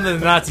like he funded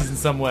the Nazis in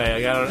some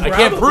way. I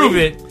can't prove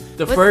it.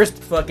 The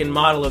first fucking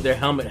model of their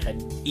helmet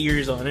had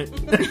ears on it.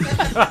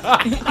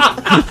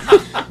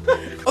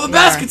 Oh, the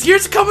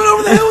Basketeers are coming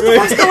over the hill. What the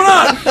fuck's going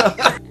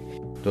on?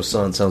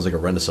 Dosan sounds like a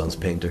Renaissance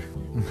painter.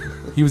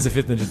 He was the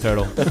fifth Ninja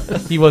Turtle.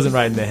 He wasn't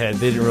right in the head.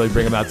 They didn't really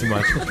bring him out too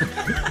much.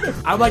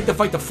 I'd like to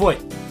fight the foot.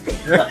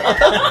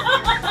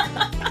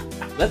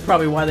 That's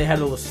probably why they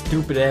had all those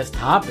stupid ass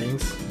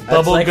toppings.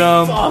 Bubble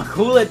gum. Fuck,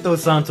 who let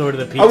those Sans order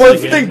the pizza? I want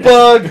Stink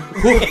Bug.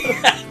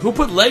 Who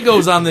put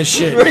Legos on this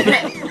shit?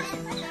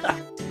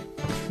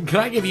 Can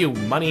I give you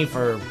money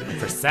for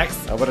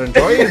sex? I would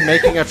enjoy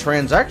making a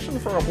transaction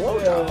for a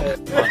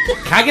blowjob.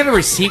 Can I get a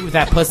receipt with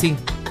that pussy?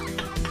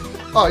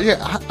 Oh, yeah.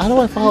 How do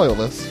I follow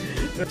this?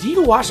 Do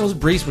you wash those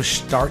briefs with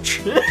starch?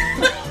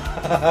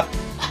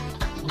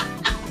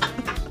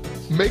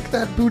 Make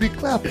that booty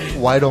clap.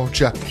 Why don't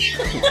you?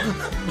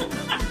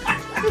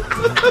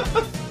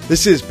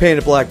 This is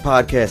Painted Black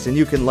Podcast, and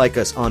you can like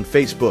us on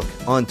Facebook,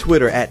 on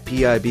Twitter at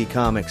PIB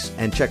Comics,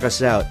 and check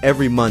us out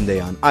every Monday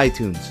on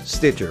iTunes,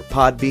 Stitcher,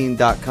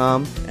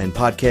 Podbean.com, and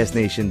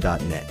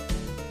PodcastNation.net.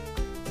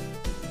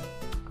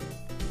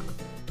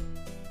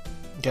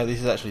 Yeah,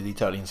 this is actually the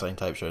Totally Insane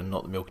Tape Show,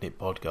 not the Milking It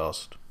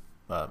podcast.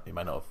 You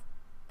may not have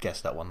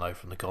guessed that one, though,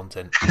 from the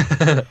content.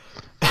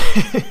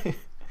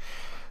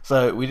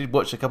 So, we did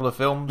watch a couple of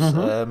films.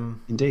 Mm-hmm.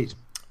 Indeed.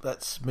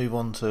 Let's move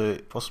on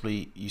to,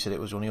 possibly, you said it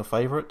was one of your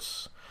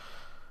favourites.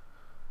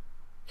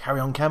 Carry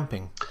On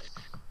Camping.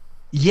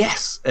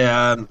 Yes,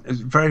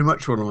 very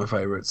much one of my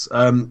favourites.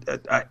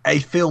 A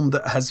film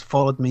that has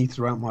followed me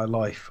throughout my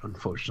life,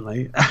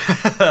 unfortunately.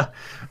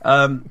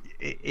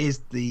 It is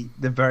the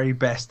very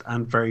best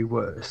and very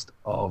worst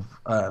of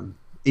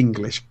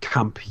English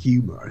camp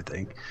humour, I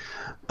think.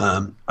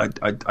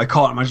 I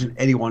can't imagine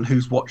anyone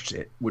who's watched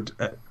it would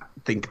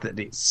think that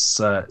it's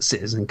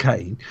Citizen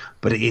Kane,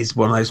 but it is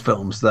one of those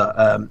films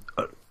that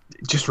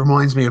just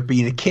reminds me of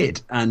being a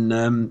kid.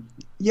 And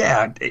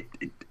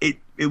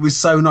it was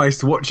so nice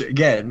to watch it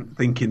again,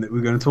 thinking that we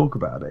were going to talk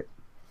about it.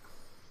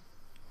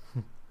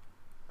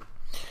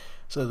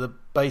 So the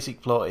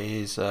basic plot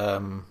is,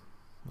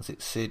 was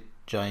it Sid,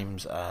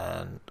 James,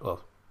 and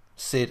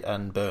Sid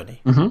and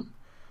Bernie? Mm-hmm.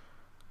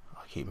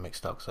 I keep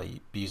mixed up because they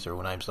use their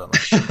real names, don't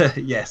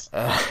they? Yes.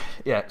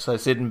 Yeah. So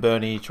Sid and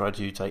Bernie try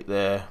to take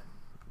their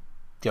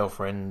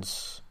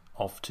girlfriends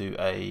off to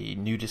a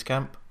nudist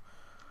camp.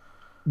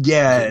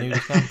 Yeah. Is it a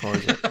nudist camp or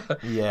is it?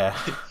 Yeah.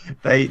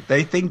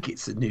 They think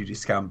it's a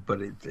nudist camp,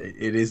 but it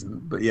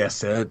isn't. But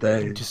yes, it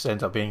just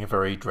ends up being a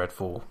very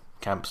dreadful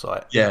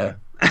campsite. Yeah.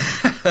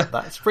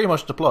 That's pretty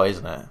much the plot,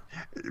 isn't it?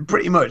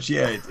 Pretty much,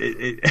 yeah.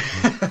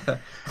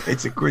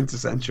 It's a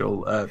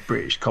quintessential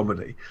British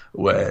comedy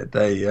where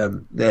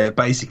they're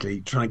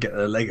basically trying to get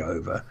their leg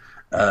over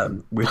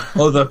with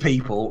other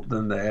people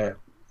than they're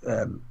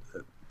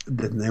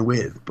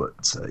with. But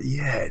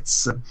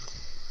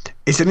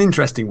it's an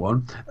interesting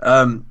one.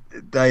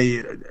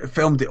 They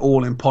filmed it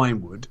all in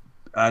Pinewood,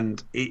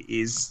 and it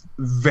is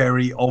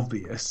very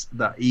obvious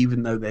that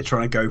even though they're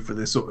trying to go for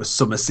the sort of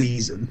summer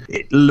season,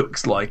 it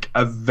looks like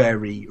a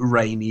very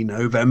rainy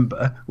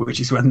November, which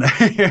is when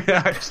they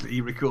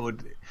actually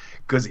record it,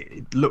 because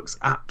it looks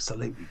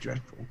absolutely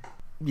dreadful.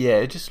 Yeah,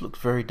 it just looks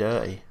very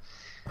dirty.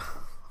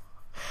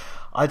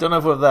 I don't know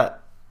whether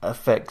that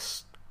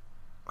affects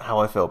how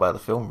I felt about the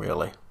film,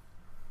 really.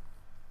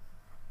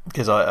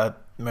 Because I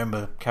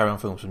remember Carry On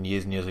films from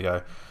years and years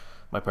ago.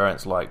 My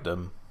parents liked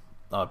them.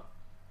 I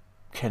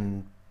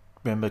can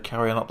remember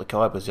Carry On Up the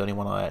Khyber was the only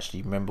one I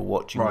actually remember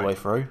watching all the way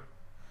through.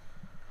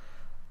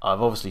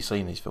 I've obviously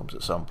seen these films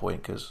at some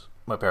point because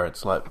my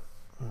parents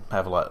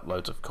have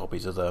loads of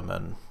copies of them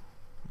and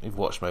we've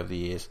watched them over the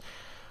years.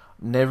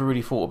 never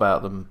really thought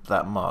about them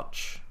that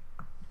much.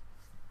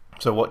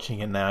 So watching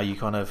it now, you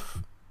kind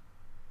of,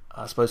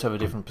 I suppose, have a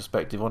different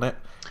perspective on it.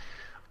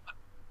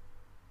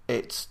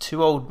 It's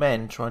two old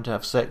men trying to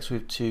have sex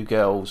with two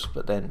girls,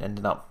 but then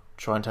ending up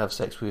trying to have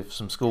sex with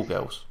some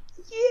schoolgirls.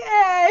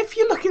 Yeah, if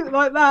you look at it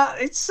like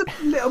that, it's a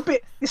little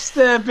bit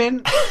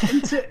disturbing,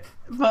 isn't it?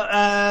 But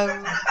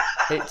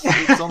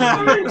it's on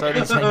the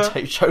Tony Same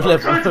Tape Show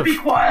level. I'm trying to be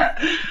quiet.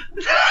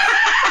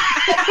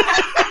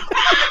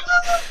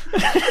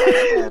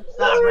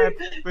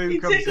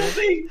 It tickled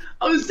me.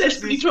 I was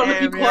desperately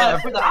trying to be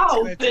quiet for the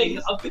whole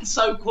thing. I've been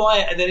so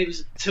quiet, and then it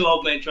was two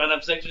old men trying to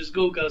have sex with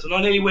schoolgirls, and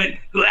I nearly went.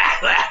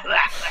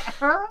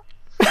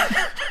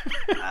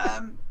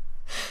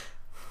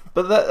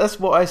 But that's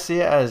what I see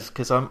it as,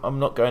 because I'm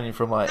not going in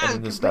from like any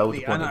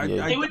nostalgia point of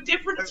view. They were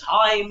different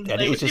times.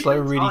 And it was just like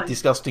a really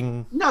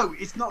disgusting. No,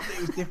 it's not that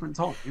it was different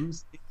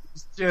times. It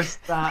was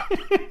just that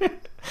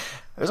it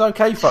was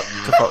okay to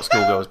fuck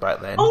schoolgirls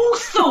back then.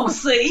 Also,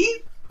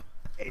 see,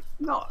 it's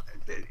not.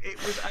 It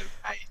was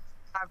okay.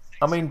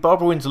 I mean,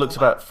 Barbara Windsor looks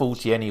about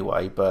 40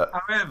 anyway, but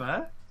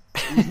however,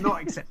 it was not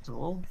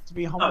acceptable to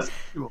be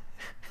homosexual.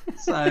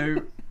 So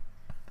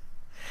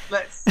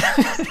let's.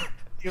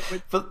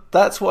 But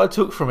that's what I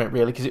took from it,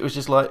 really, because it was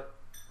just like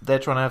they're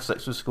trying to have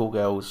sex with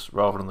schoolgirls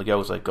rather than the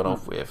girls they've gone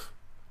off with.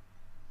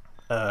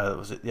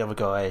 Was it the other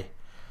guy?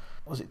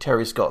 Was it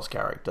Terry Scott's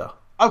character?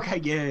 Okay,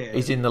 yeah.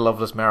 He's in the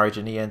loveless marriage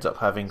and he ends up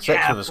having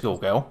sex with a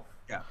schoolgirl.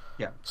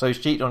 Yeah. So he's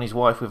cheated on his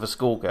wife with a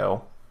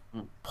schoolgirl,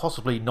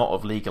 possibly not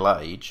of legal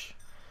age.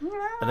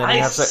 And then he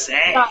has sex.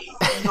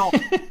 That's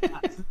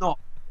not.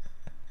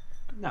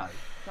 No,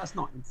 that's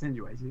not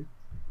insinuated.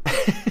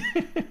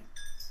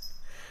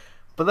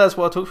 But that's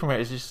what I took from it.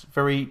 It's just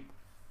very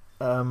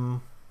ugly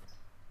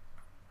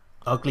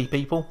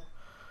people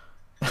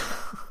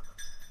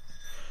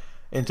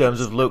in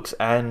terms of looks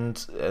and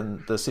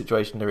the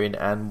situation they're in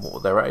and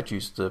what their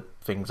attitudes to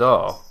things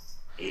are.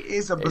 It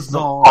is a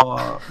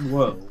bizarre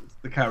world,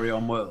 the Carry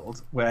On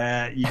world,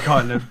 where you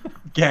kind of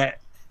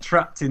get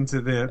trapped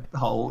into the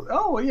whole.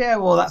 Oh yeah,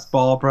 well that's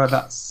Barbara,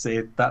 that's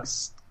Sid,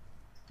 that's.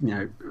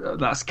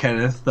 That's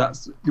Kenneth,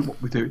 that's what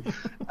we do.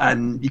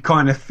 And you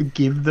kind of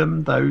forgive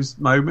them those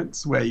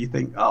moments where you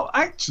think, oh,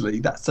 actually,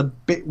 that's a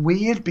bit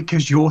weird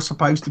because you're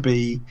supposed to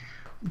be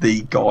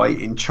the guy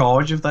in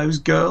charge of those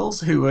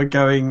girls who are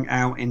going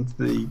out into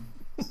the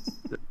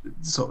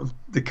sort of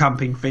the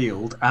camping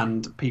field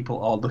and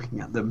people are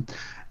looking at them.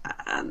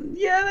 And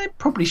yeah, they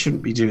probably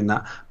shouldn't be doing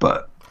that.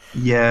 But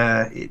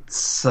yeah,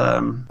 it's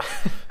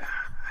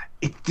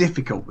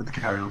difficult with the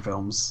Carry On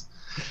films.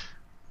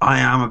 I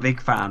am a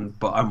big fan,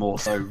 but I'm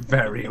also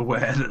very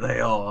aware that they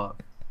are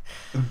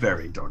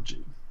very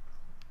dodgy.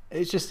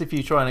 It's just if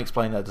you try and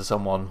explain that to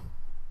someone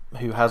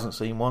who hasn't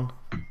seen one,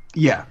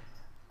 yeah,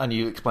 and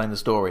you explain the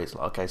story, it's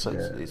like, okay, so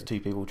it's two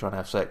people trying to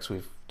have sex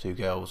with two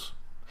girls.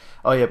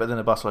 Oh yeah, but then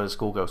a busload of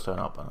schoolgirls turn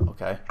up.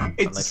 Okay, and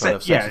they try to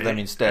have sex with them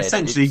instead.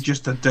 Essentially,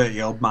 just a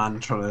dirty old man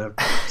trying to have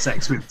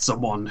sex with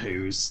someone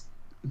who's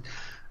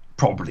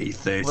probably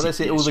 30. Well, that's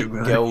it. All the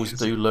girls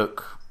do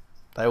look.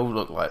 They all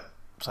look like,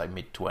 say,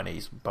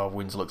 mid-20s. Barbara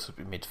Windsor looks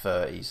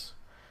mid-30s.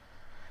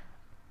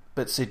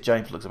 But Sid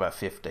James looks about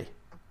 50.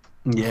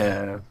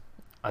 Yeah.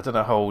 I don't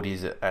know how old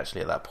he's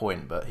actually at that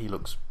point, but he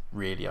looks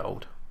really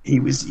old. He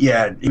was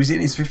in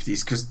his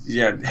 50s because,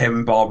 him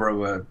and Barbara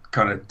were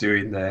kind of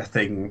doing their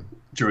thing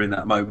during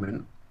that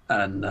moment.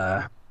 And,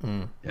 yeah.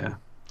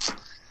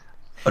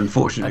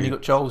 Unfortunately. And you've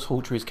got Charles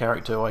Hawtrey's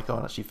character who I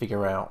can't actually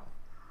figure out.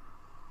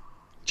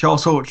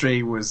 Charles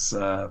Hawtrey was...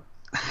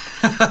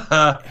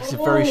 He's a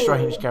very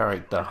strange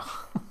character.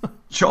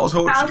 Charles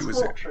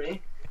Hawtrey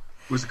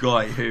was a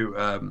guy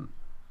who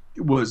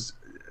was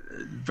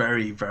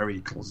very,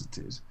 very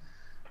closeted,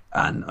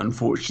 and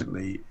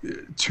unfortunately,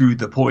 to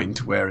the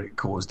point where it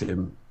caused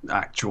him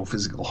actual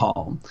physical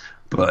harm.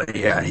 But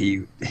yeah,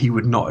 he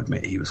would not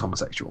admit he was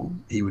homosexual.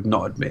 He would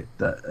not admit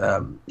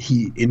that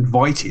he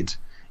invited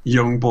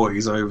young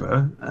boys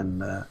over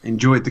and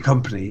enjoyed the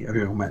company of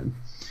young men.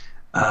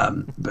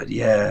 But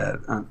yeah,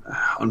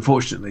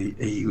 unfortunately,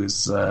 he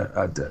was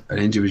an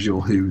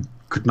individual who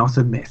could not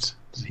admit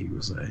that he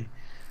was a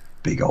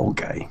big old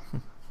gay.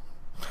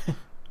 So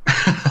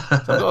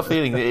I've got a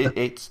feeling that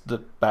it's the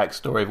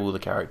backstory of all the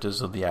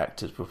characters and the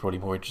actors were probably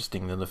more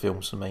interesting than the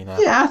films for me now.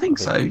 Yeah, I think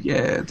so.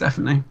 Yeah,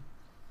 definitely.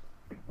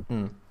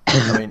 I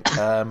mean,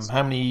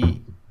 how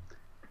many?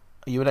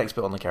 Are you an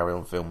expert on the Carry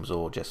On films,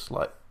 or just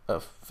like a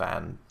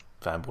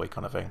fanboy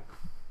kind of thing?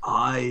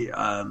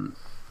 I'm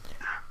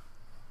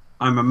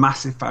a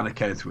massive fan of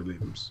Kenneth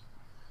Williams.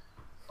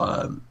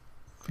 The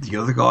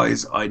other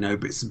guys I know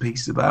bits and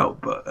pieces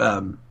about, but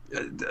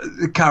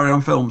the Carry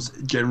On films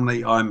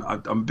generally, I'm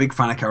a big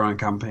fan of Carry On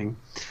Camping.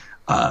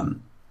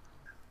 I'm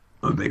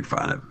a big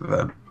fan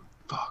of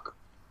fuck.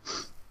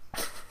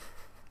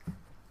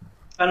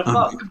 Fan of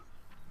fuck.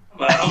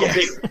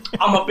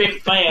 I'm a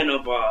big fan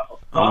of.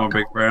 I'm a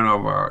big fan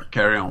of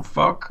Carry On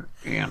Fuck,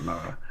 and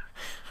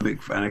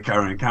big fan of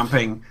Carry On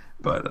Camping.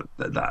 But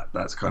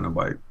that's kind of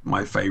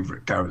my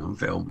favourite Carry On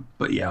film.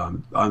 But yeah,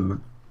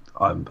 I'm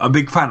I'm a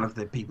big fan of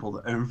the people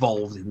that are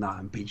involved in that,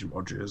 and Peter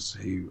Rogers,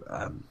 who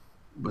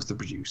was the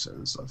producer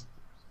and stuff.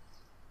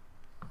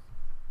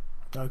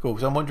 Oh, cool.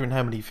 Because I'm wondering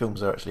how many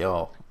films there actually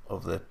are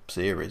of the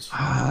series.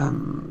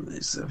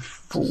 It's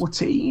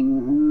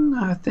 14,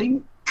 I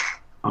think.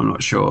 I'm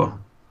not sure.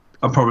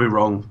 I'm probably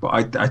wrong,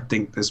 but I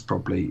think there's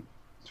probably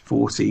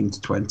 14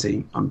 to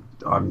 20. I'm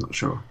not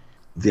sure.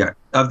 The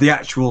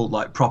actual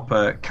like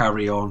proper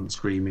Carry On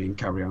Screaming,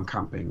 Carry On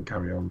Camping,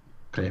 Carry On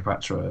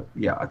Cleopatra.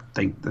 Yeah, I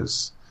think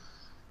there's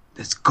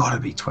got to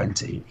be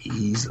 20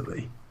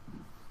 easily.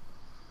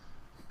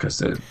 Because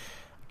they're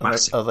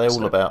massive. Are they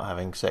all about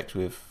having sex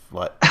with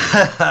like?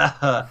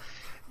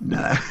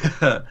 No,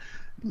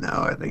 no.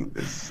 I think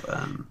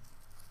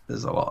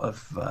there's a lot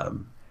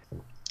of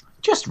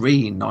just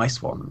really nice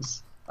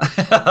ones.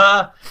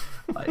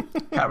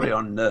 Like Carry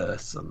On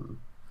Nurse and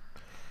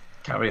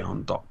Carry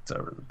On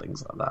Doctor and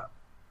things like that.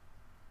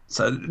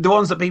 So the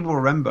ones that people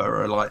remember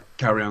are like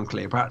Carry On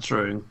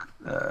Cleopatra and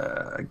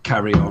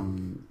Carry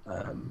On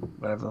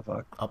whatever the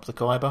fuck. Up the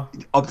Khyber.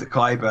 Up the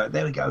Khyber.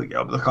 There we go.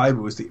 Up the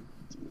Khyber was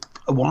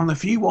one of the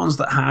few ones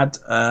that had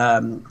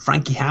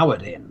Frankie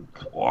Howard in.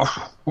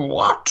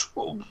 What?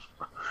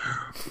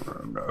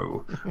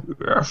 No.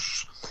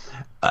 Yes.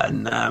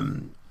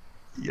 And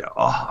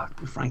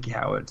Frankie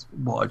Howard,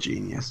 what a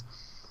genius.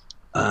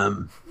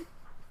 But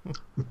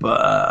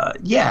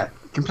yeah,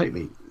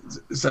 completely.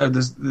 So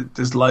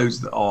there's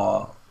loads that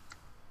are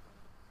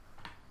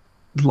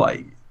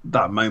like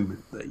that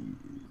moment that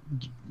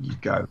you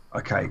go,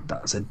 okay,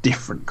 that's a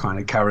different kind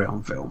of Carry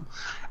On film,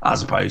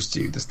 as opposed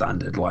to the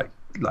standard like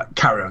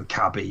Carry On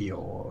Cabby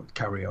or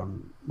Carry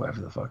On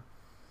whatever the fuck.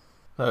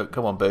 Oh,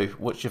 come on, Boo.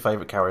 What's your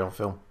favourite Carry On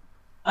film?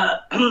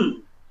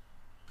 Is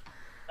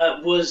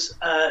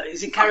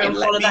it Carry On?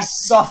 Let me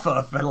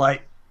suffer for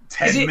like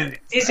 10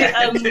 minutes. Is it?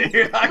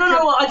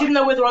 No. I didn't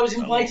know whether I was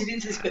invited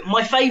into this bit.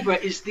 My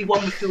favourite is the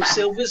one with Phil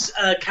Silvers.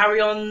 Carry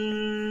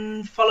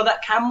On, Follow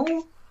That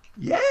Camel.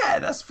 Yeah,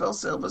 that's Phil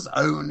Silver's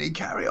only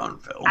Carry On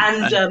film.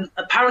 And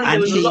apparently there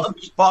was a lot of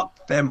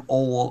fucked them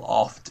all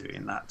off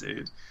doing that,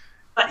 dude.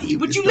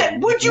 Would you let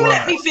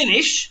me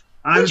finish?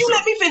 Would you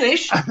let me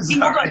finish?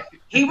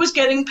 He was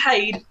getting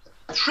paid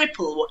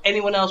triple what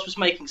anyone else was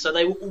making, so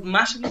they were all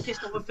massively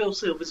pissed off with Phil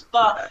Silvers.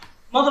 But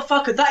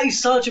motherfucker, that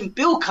is Sergeant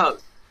Bilko.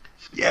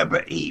 Yeah,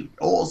 but he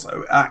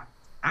also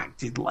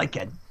acted like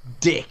a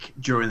dick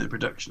during the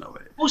production of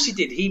it. Of course he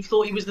did. He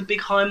thought he was the big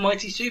high and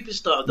mighty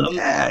superstar.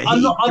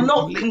 I'm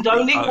not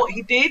condoning what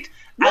he did.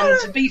 And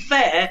to be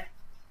fair,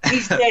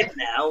 he's dead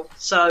now.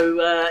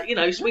 So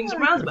swings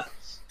and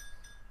roundabouts.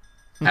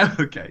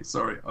 Okay,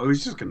 sorry. I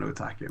was just going to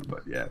attack him,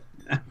 but yeah.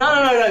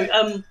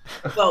 No.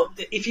 Well,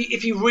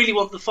 if you really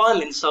want the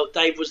final insult,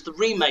 Dave, was the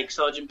remake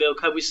Sergeant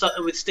Bilko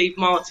with Steve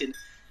Martin.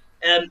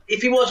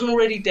 If he wasn't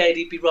already dead,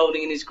 he'd be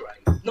rolling in his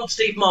grave. Not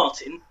Steve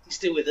Martin. He's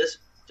still with us,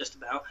 just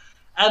about.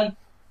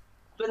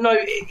 But no,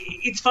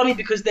 it's funny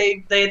because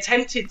they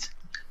attempted.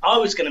 I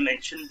was going to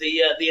mention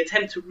the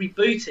attempt at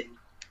rebooting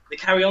the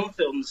Carry On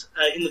films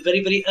in the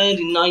very, very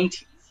early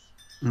 90s.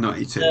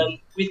 92.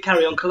 With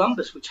Carry On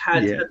Columbus, which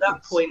had at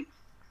that point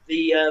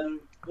the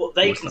what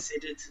they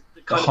considered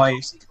the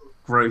highest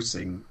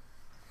grossing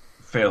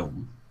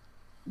film,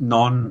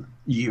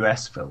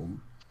 non-US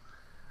film,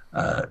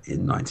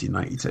 in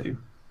 1992.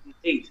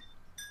 Indeed.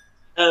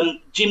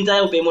 Jim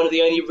Dale being one of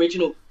the only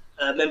original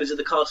members of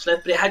the cast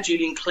left, but it had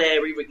Julian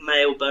Clary, Rick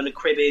Mail, Bernard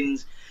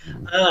Cribbins,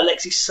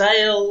 Alexis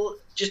Sale,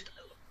 just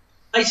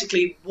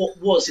basically what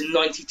was in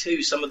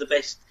 92 some of the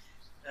best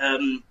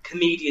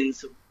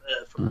comedians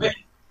from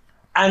Britain.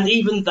 And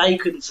even they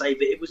couldn't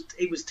save it.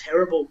 It was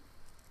terrible.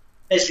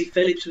 Leslie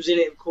Phillips was in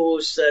it, of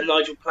course,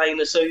 Nigel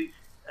Planer,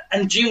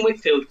 and June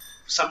Whitfield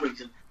for some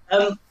reason.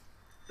 But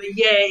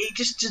yeah, it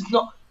just does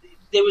not.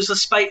 There was a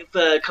spate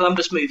of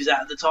Columbus movies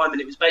out at the time,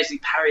 and it was basically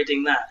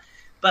parodying that.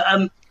 But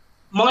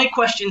my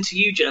question to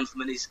you,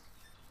 gentlemen, is,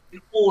 in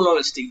all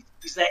honesty,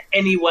 is there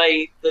any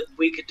way that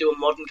we could do a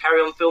modern Carry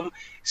On film,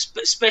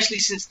 especially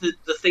since the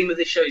theme of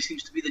this show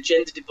seems to be the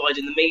gender divide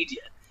in the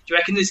media? Do you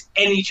reckon there's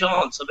any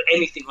chance of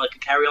anything like a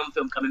Carry On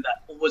film coming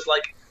back, or was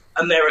like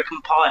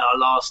American Pie our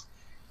last,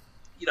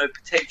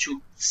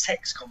 potential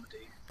sex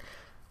comedy?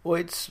 Well,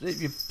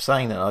 you're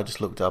saying that. I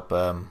just looked up.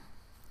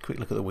 Quick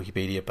look at the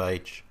Wikipedia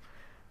page.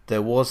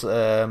 There was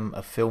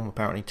a film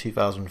apparently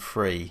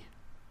 2003.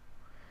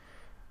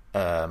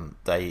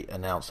 They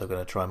announced they're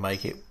going to try and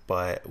make it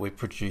with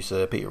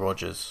producer Peter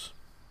Rogers.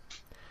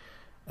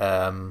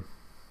 It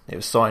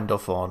was signed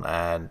off on,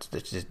 and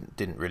it just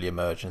didn't really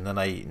emerge. And then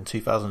in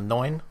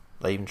 2009,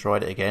 they even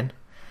tried it again.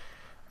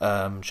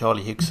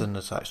 Charlie Higson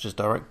as actor as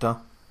director.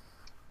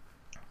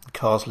 The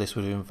cast list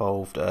would have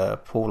involved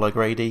Paul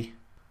O'Grady,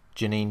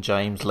 Janine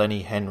James,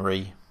 Lenny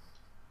Henry,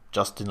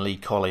 Justin Lee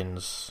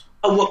Collins.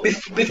 Oh, well,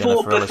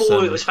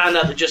 before it was found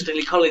out that Justin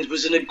Lee Collins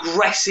was an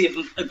aggressive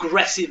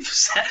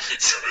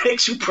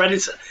sexual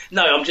predator.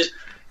 No, I'm just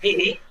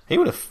he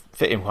would have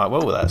fit in quite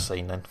well with that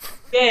scene then.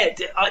 Yeah,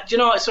 I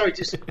saw a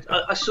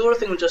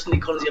thing on Justin Lee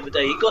Collins the other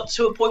day. He got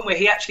to a point where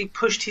he actually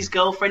pushed his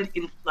girlfriend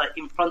in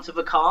front of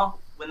a car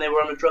when they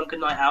were on a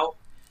drunken night out,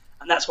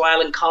 and that's why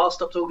Alan Carr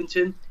stopped talking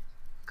to him,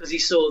 because he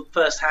saw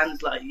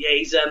firsthand, like, yeah,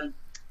 he's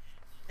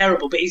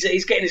terrible, but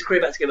he's getting his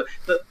career back together.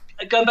 But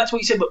going back to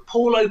what you said, but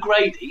Paul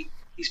O'Grady,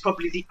 he's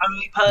probably the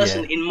only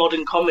person in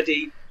modern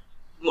comedy,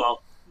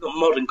 well, not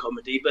modern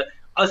comedy, but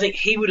I think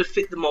he would have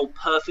fit the mold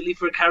perfectly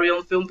for a Carry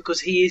On film,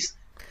 because he is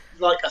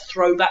like a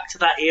throwback to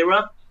that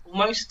era,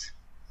 almost.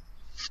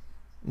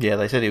 Yeah,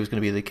 they said he was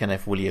going to be the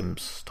Kenneth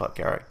Williams type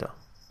character.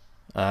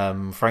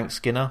 Frank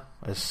Skinner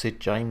as Sid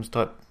James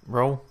type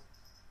role.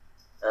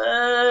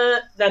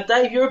 Now,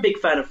 Dave, you're a big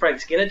fan of Frank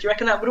Skinner. Do you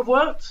reckon that would have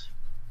worked?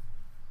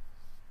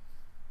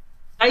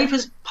 Dave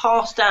has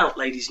passed out,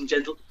 ladies and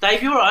gentlemen.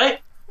 Dave, you all right?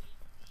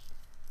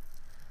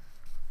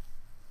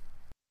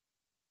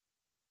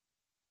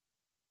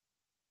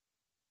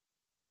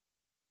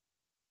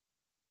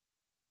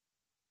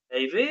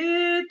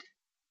 David?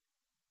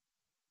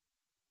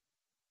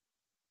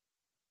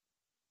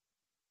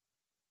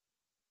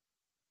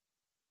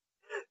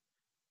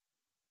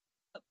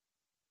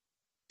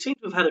 Seem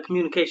to have had a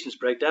communications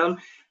breakdown.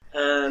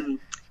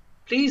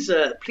 Please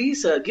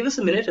give us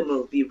a minute and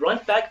we'll be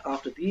right back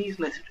after these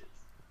messages.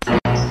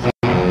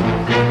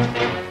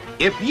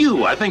 If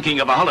you are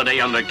thinking of a holiday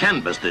under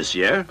canvas this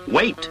year,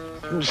 wait.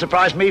 Wouldn't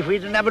surprise me if we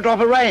didn't have a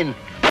drop of rain.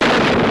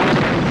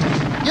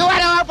 You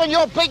had to open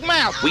your big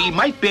mouth. We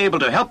might be able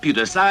to help you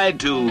decide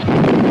to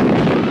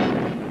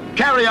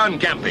carry on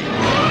camping.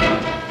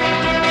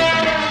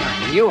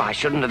 I knew I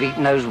shouldn't have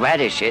eaten those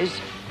radishes.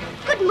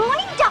 Good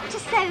morning, Dr.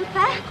 Soper.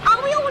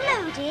 Are we all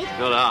loaded?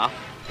 Not half.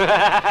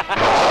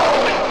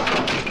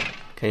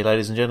 Okay,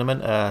 ladies and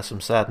gentlemen,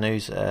 some sad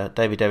news.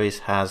 David Davies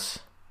has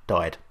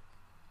died.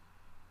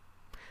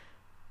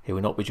 He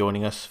will not be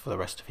joining us for the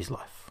rest of his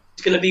life.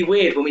 It's going to be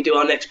weird when we do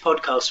our next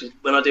podcast,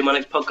 when I do my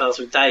next podcast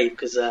with Dave,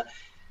 because it's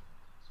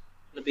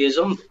going to be a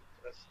zombie.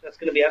 That's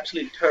going to be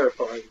absolutely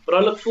terrifying. But I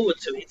look forward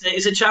to it.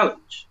 It's a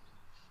challenge.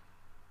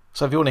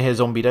 So if you want to hear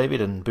Zombie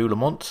David and Boo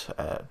Lamont,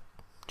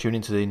 tune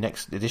into the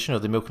next edition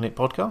of the Milk and It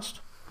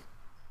podcast.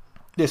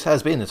 This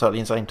has been the Totally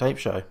Insane Tape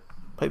Show.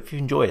 Hope you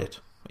enjoyed it.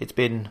 It's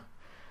been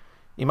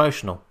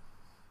emotional.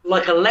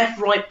 Like a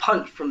left-right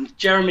punch from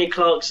Jeremy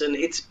Clarkson.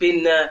 It's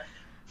been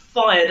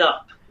fired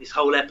up, this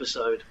whole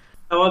episode.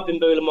 I've been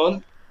Boo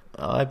Lamont.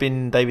 I've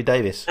been David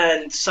Davis.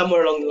 And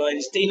somewhere along the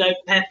lines, Dino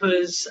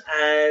Peppers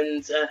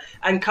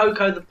and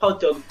Coco the Pod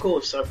Dog, of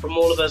course. So from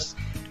all of us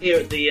here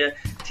at the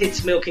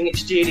Tits Milking It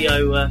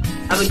studio,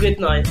 have a good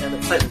night and a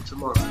pleasant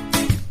tomorrow.